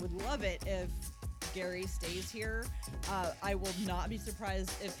I would love it if Gary stays here. I will not be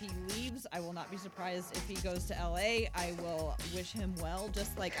surprised if he leaves. I will not be surprised if he goes to LA. I will wish him well,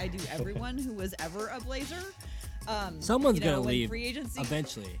 just like I do everyone who was ever a Blazer. Someone's gonna leave free agency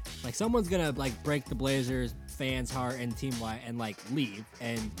eventually. Like someone's gonna like break the Blazers fans' heart and team wide and like leave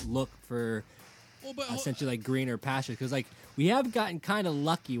and look for essentially like greener pastures, because like we have gotten kind of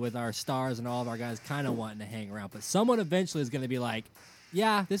lucky with our stars and all of our guys kind of wanting to hang around, but someone eventually is gonna be like,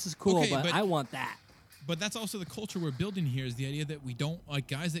 yeah, this is cool, Okay, but I want that. But that's also the culture we're building here, is the idea that we don't, like,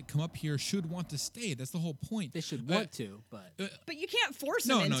 guys that come up here should want to stay. That's the whole point. They should want to, but But you can't force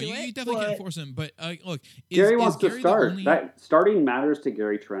him into you it. definitely can't force him. But look, Gary wants Gary to start. That starting matters to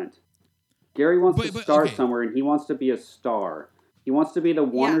Gary Trent. Gary wants to start somewhere, and he wants to be a star. He wants to be the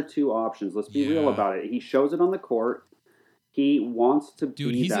one or two options. Let's be real about it. He shows it on the court. He wants to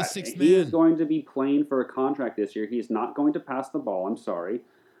be he's that. A sixth he man. is going to be playing for a contract this year. He is not going to pass the ball. I'm sorry.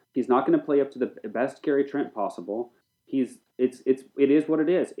 He's not going to play up to the best Gary Trent possible. It is what it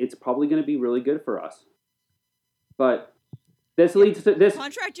is. It's probably going to be really good for us. But this leads to this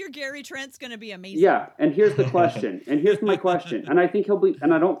contract year. Gary Trent's going to be amazing. Yeah, and here's the question. And here's my question. And I think he'll be.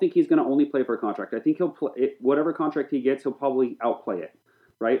 And I don't think he's going to only play for a contract. I think he'll play whatever contract he gets. He'll probably outplay it,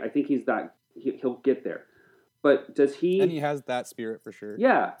 right? I think he's that. He'll get there. But does he? And he has that spirit for sure.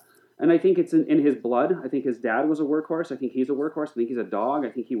 Yeah. And I think it's in his blood. I think his dad was a workhorse. I think he's a workhorse. I think he's a dog.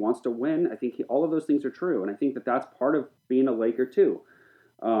 I think he wants to win. I think all of those things are true. And I think that that's part of being a Laker too.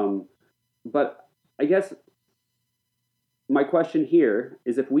 But I guess my question here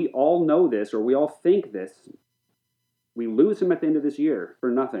is, if we all know this or we all think this, we lose him at the end of this year for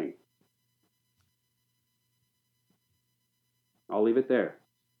nothing. I'll leave it there.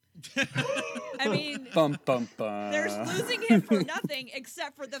 I mean, there's losing him for nothing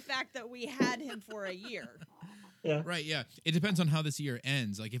except for the fact that we had him for a year. Yeah. Right, yeah. It depends on how this year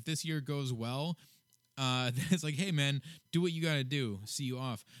ends. Like, if this year goes well, then it's like, hey, man, do what you got to do. See you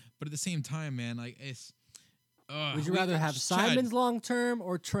off. But at the same time, man, like, it's... Would you rather have Simons long-term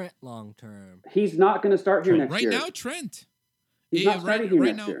or Trent long-term? He's not going to start here next year. Right now, Trent. He's not starting here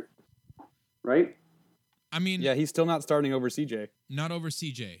next year. Right? I mean... Yeah, he's still not starting over CJ. Not over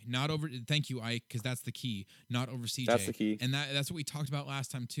CJ. Not over... Thank you, Ike, because that's the key. Not over CJ. That's the key. And that's what we talked about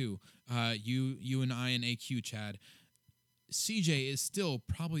last time, too. You and I and AQ, Chad. CJ is still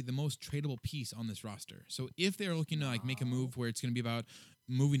probably the most tradable piece on this roster. So if they're looking to, like, make a move where it's going to be about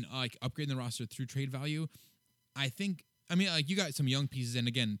moving, like, upgrading the roster through trade value, I think... I mean, like, you got some young pieces, and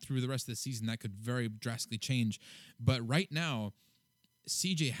again, through the rest of the season, that could very drastically change. But right now,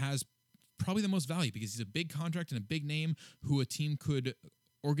 CJ has probably the most value because he's a big contract and a big name who a team could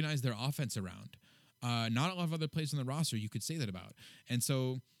organize their offense around. Not a lot of other players on the roster you could say that about. And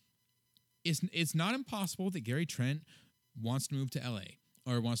so it's not impossible that Gary Trent wants to move to LA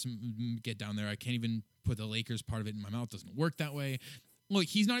or wants to get down there. I can't even put the Lakers part of it in my mouth. It doesn't work that way. Look,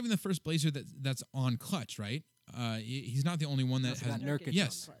 he's not even the first Blazer that's on Clutch, right? He's not the only one that has Nurkic.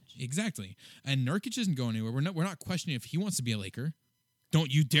 Yes, exactly. And Nurkic isn't going anywhere. We're not questioning if he wants to be a Laker. Don't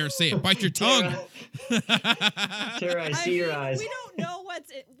you dare say it. Bite your tongue. Tara, I see your eyes. We don't know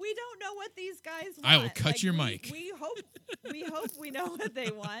what these guys want. I will cut your mic. We hope we know what they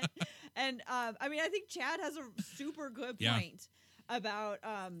want. And I mean, I think Chad has a super good point about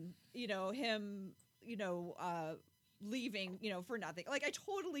him, leaving, for nothing. Like, I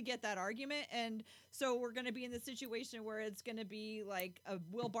totally get that argument. And so we're going to be in the situation where it's going to be like a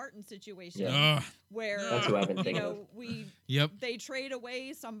Will Barton situation where, that's what I've been thinking of. They trade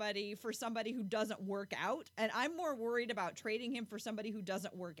away somebody for somebody who doesn't work out. And I'm more worried about trading him for somebody who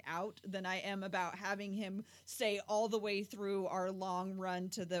doesn't work out than I am about having him stay all the way through our long run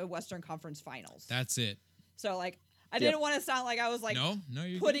to the Western Conference Finals. That's it. So, like, I didn't want to sound like I was like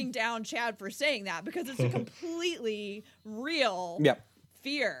putting down Chad for saying that, because it's a completely real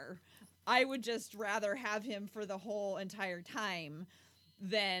fear. I would just rather have him for the whole entire time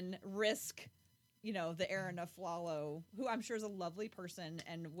than risk, the Aaron Aflalo, who I'm sure is a lovely person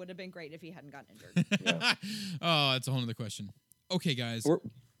and would have been great if he hadn't gotten injured. Oh, that's a whole other question. Okay, guys.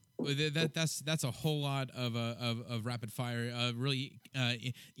 That's a whole lot of rapid fire, really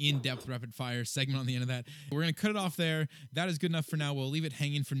in-depth rapid fire segment on the end of that. We're gonna cut it off there. That is good enough for now. We'll leave it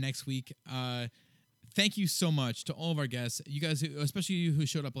hanging for next week. thank you so much to all of our guests. You guys, especially you who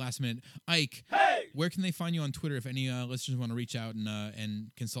showed up last minute. Ike, where can they find you on Twitter if any listeners want to reach out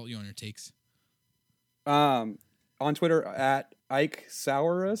and consult you on your takes? On Twitter at Ike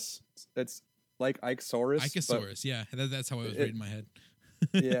Saurus. It's like Ike Saurus. Ikesaurus, yeah. That's how I was reading in my head.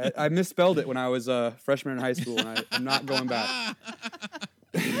 Yeah, I misspelled it when I was a freshman in high school, and I'm not going back.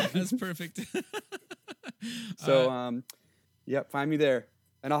 That's perfect. So, find me there,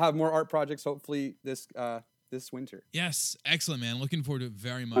 and I'll have more art projects hopefully this winter. Yes, excellent, man. Looking forward to it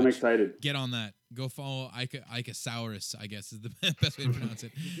very much. I'm excited. Get on that. Go follow Ikesaurus, I guess is the best way to pronounce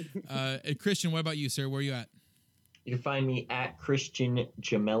it. Christian, what about you, sir? Where are you at? You can find me at Christian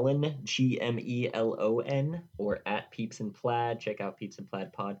Gemelon, Gmelon, or at Peeps and Plaid. Check out Peeps and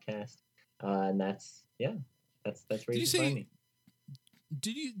Plaid podcast, and that's where you can find me.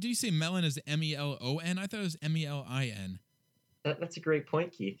 Did you say melon is Melon? I thought it was Melin. That's a great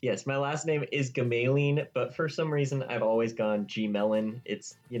point, Keith. Yes, my last name is Gamelin, but for some reason I've always gone Gmelon.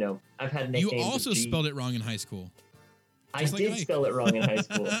 It's I've had nicknames. You also spelled it wrong in high school. I did spell it wrong in high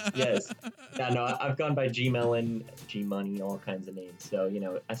school. Yes. Yeah, no, I've gone by Gmelon, Gmoney, all kinds of names. So,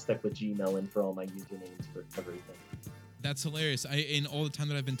 I stuck with Gmelon for all my usernames for everything. That's hilarious. In all the time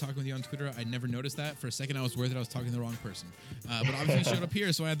that I've been talking with you on Twitter, I never noticed that. For a second, I was worried that I was talking to the wrong person. But obviously you showed up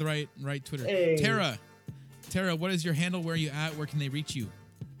here, so I had the right Twitter. Hey. Tara, what is your handle? Where are you at? Where can they reach you?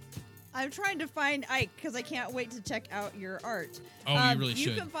 I'm trying to find Ike because I can't wait to check out your art. Oh, you really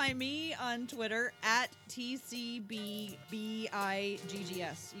should. You can find me on Twitter at TCBBIGGS.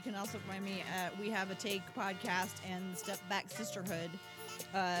 You can also find me at We Have a Take podcast and Step Back Sisterhood.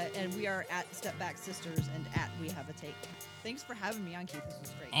 And we are at Step Back Sisters and at We Have a Take. Thanks for having me on, Keith. This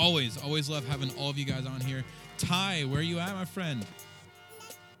was great. Always love having all of you guys on here. Ty, where are you at, my friend?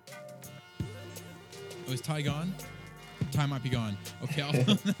 Oh, is Ty gone? Ty might be gone. Okay, I'll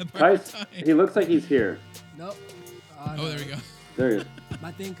film that part. Ty, he looks like he's here. Nope. Oh, there we go. There he is.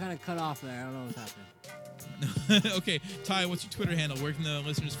 My thing kind of cut off there. I don't know what's happening. Okay, Ty, what's your Twitter handle? Where can the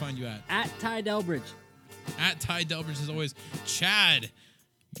listeners find you at? At Ty Delbridge. At Ty Delbridge, as always. Chad,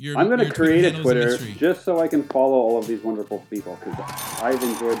 I'm going to create a handle is Twitter mystery. just so I can follow all of these wonderful people because I've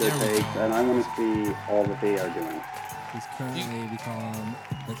enjoyed their takes and I want to see all that they are doing. He's currently, we call him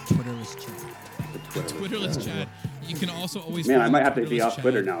the Twitterless Chad. The Twitterless Chad. You can also always. Man, I follow might the have to be Twitterless off Chad.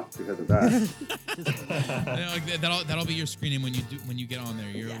 Twitter now because of that. That'll be your screen name when you get on there.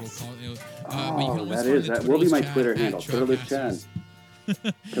 Your little call. But you can always that find is. the That will be Twitterless my Chad Twitter at handle, Twitterless Chad. Trailcasters.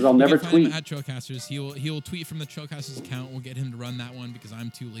 Because I'll never You can find him tweet. at Trailcasters. He'll tweet from the Trailcasters account. We'll get him to run that one because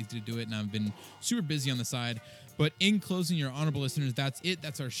I'm too lazy to do it and I've been super busy on the side. But in closing, your honorable listeners, that's it.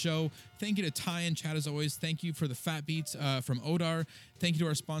 That's our show. Thank you to Ty and Chad as always. Thank you for the fat beats from Odar. Thank you to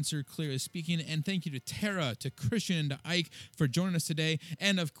our sponsor, Clear as Speaking. And thank you to Tara, to Christian, and to Ike for joining us today.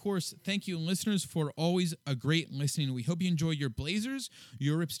 And of course, thank you, listeners, for always a great listening. We hope you enjoy your Blazers,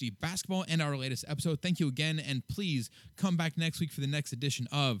 your Rip City basketball, and our latest episode. Thank you again. And please come back next week for the next edition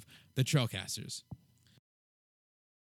of the Trailcasters.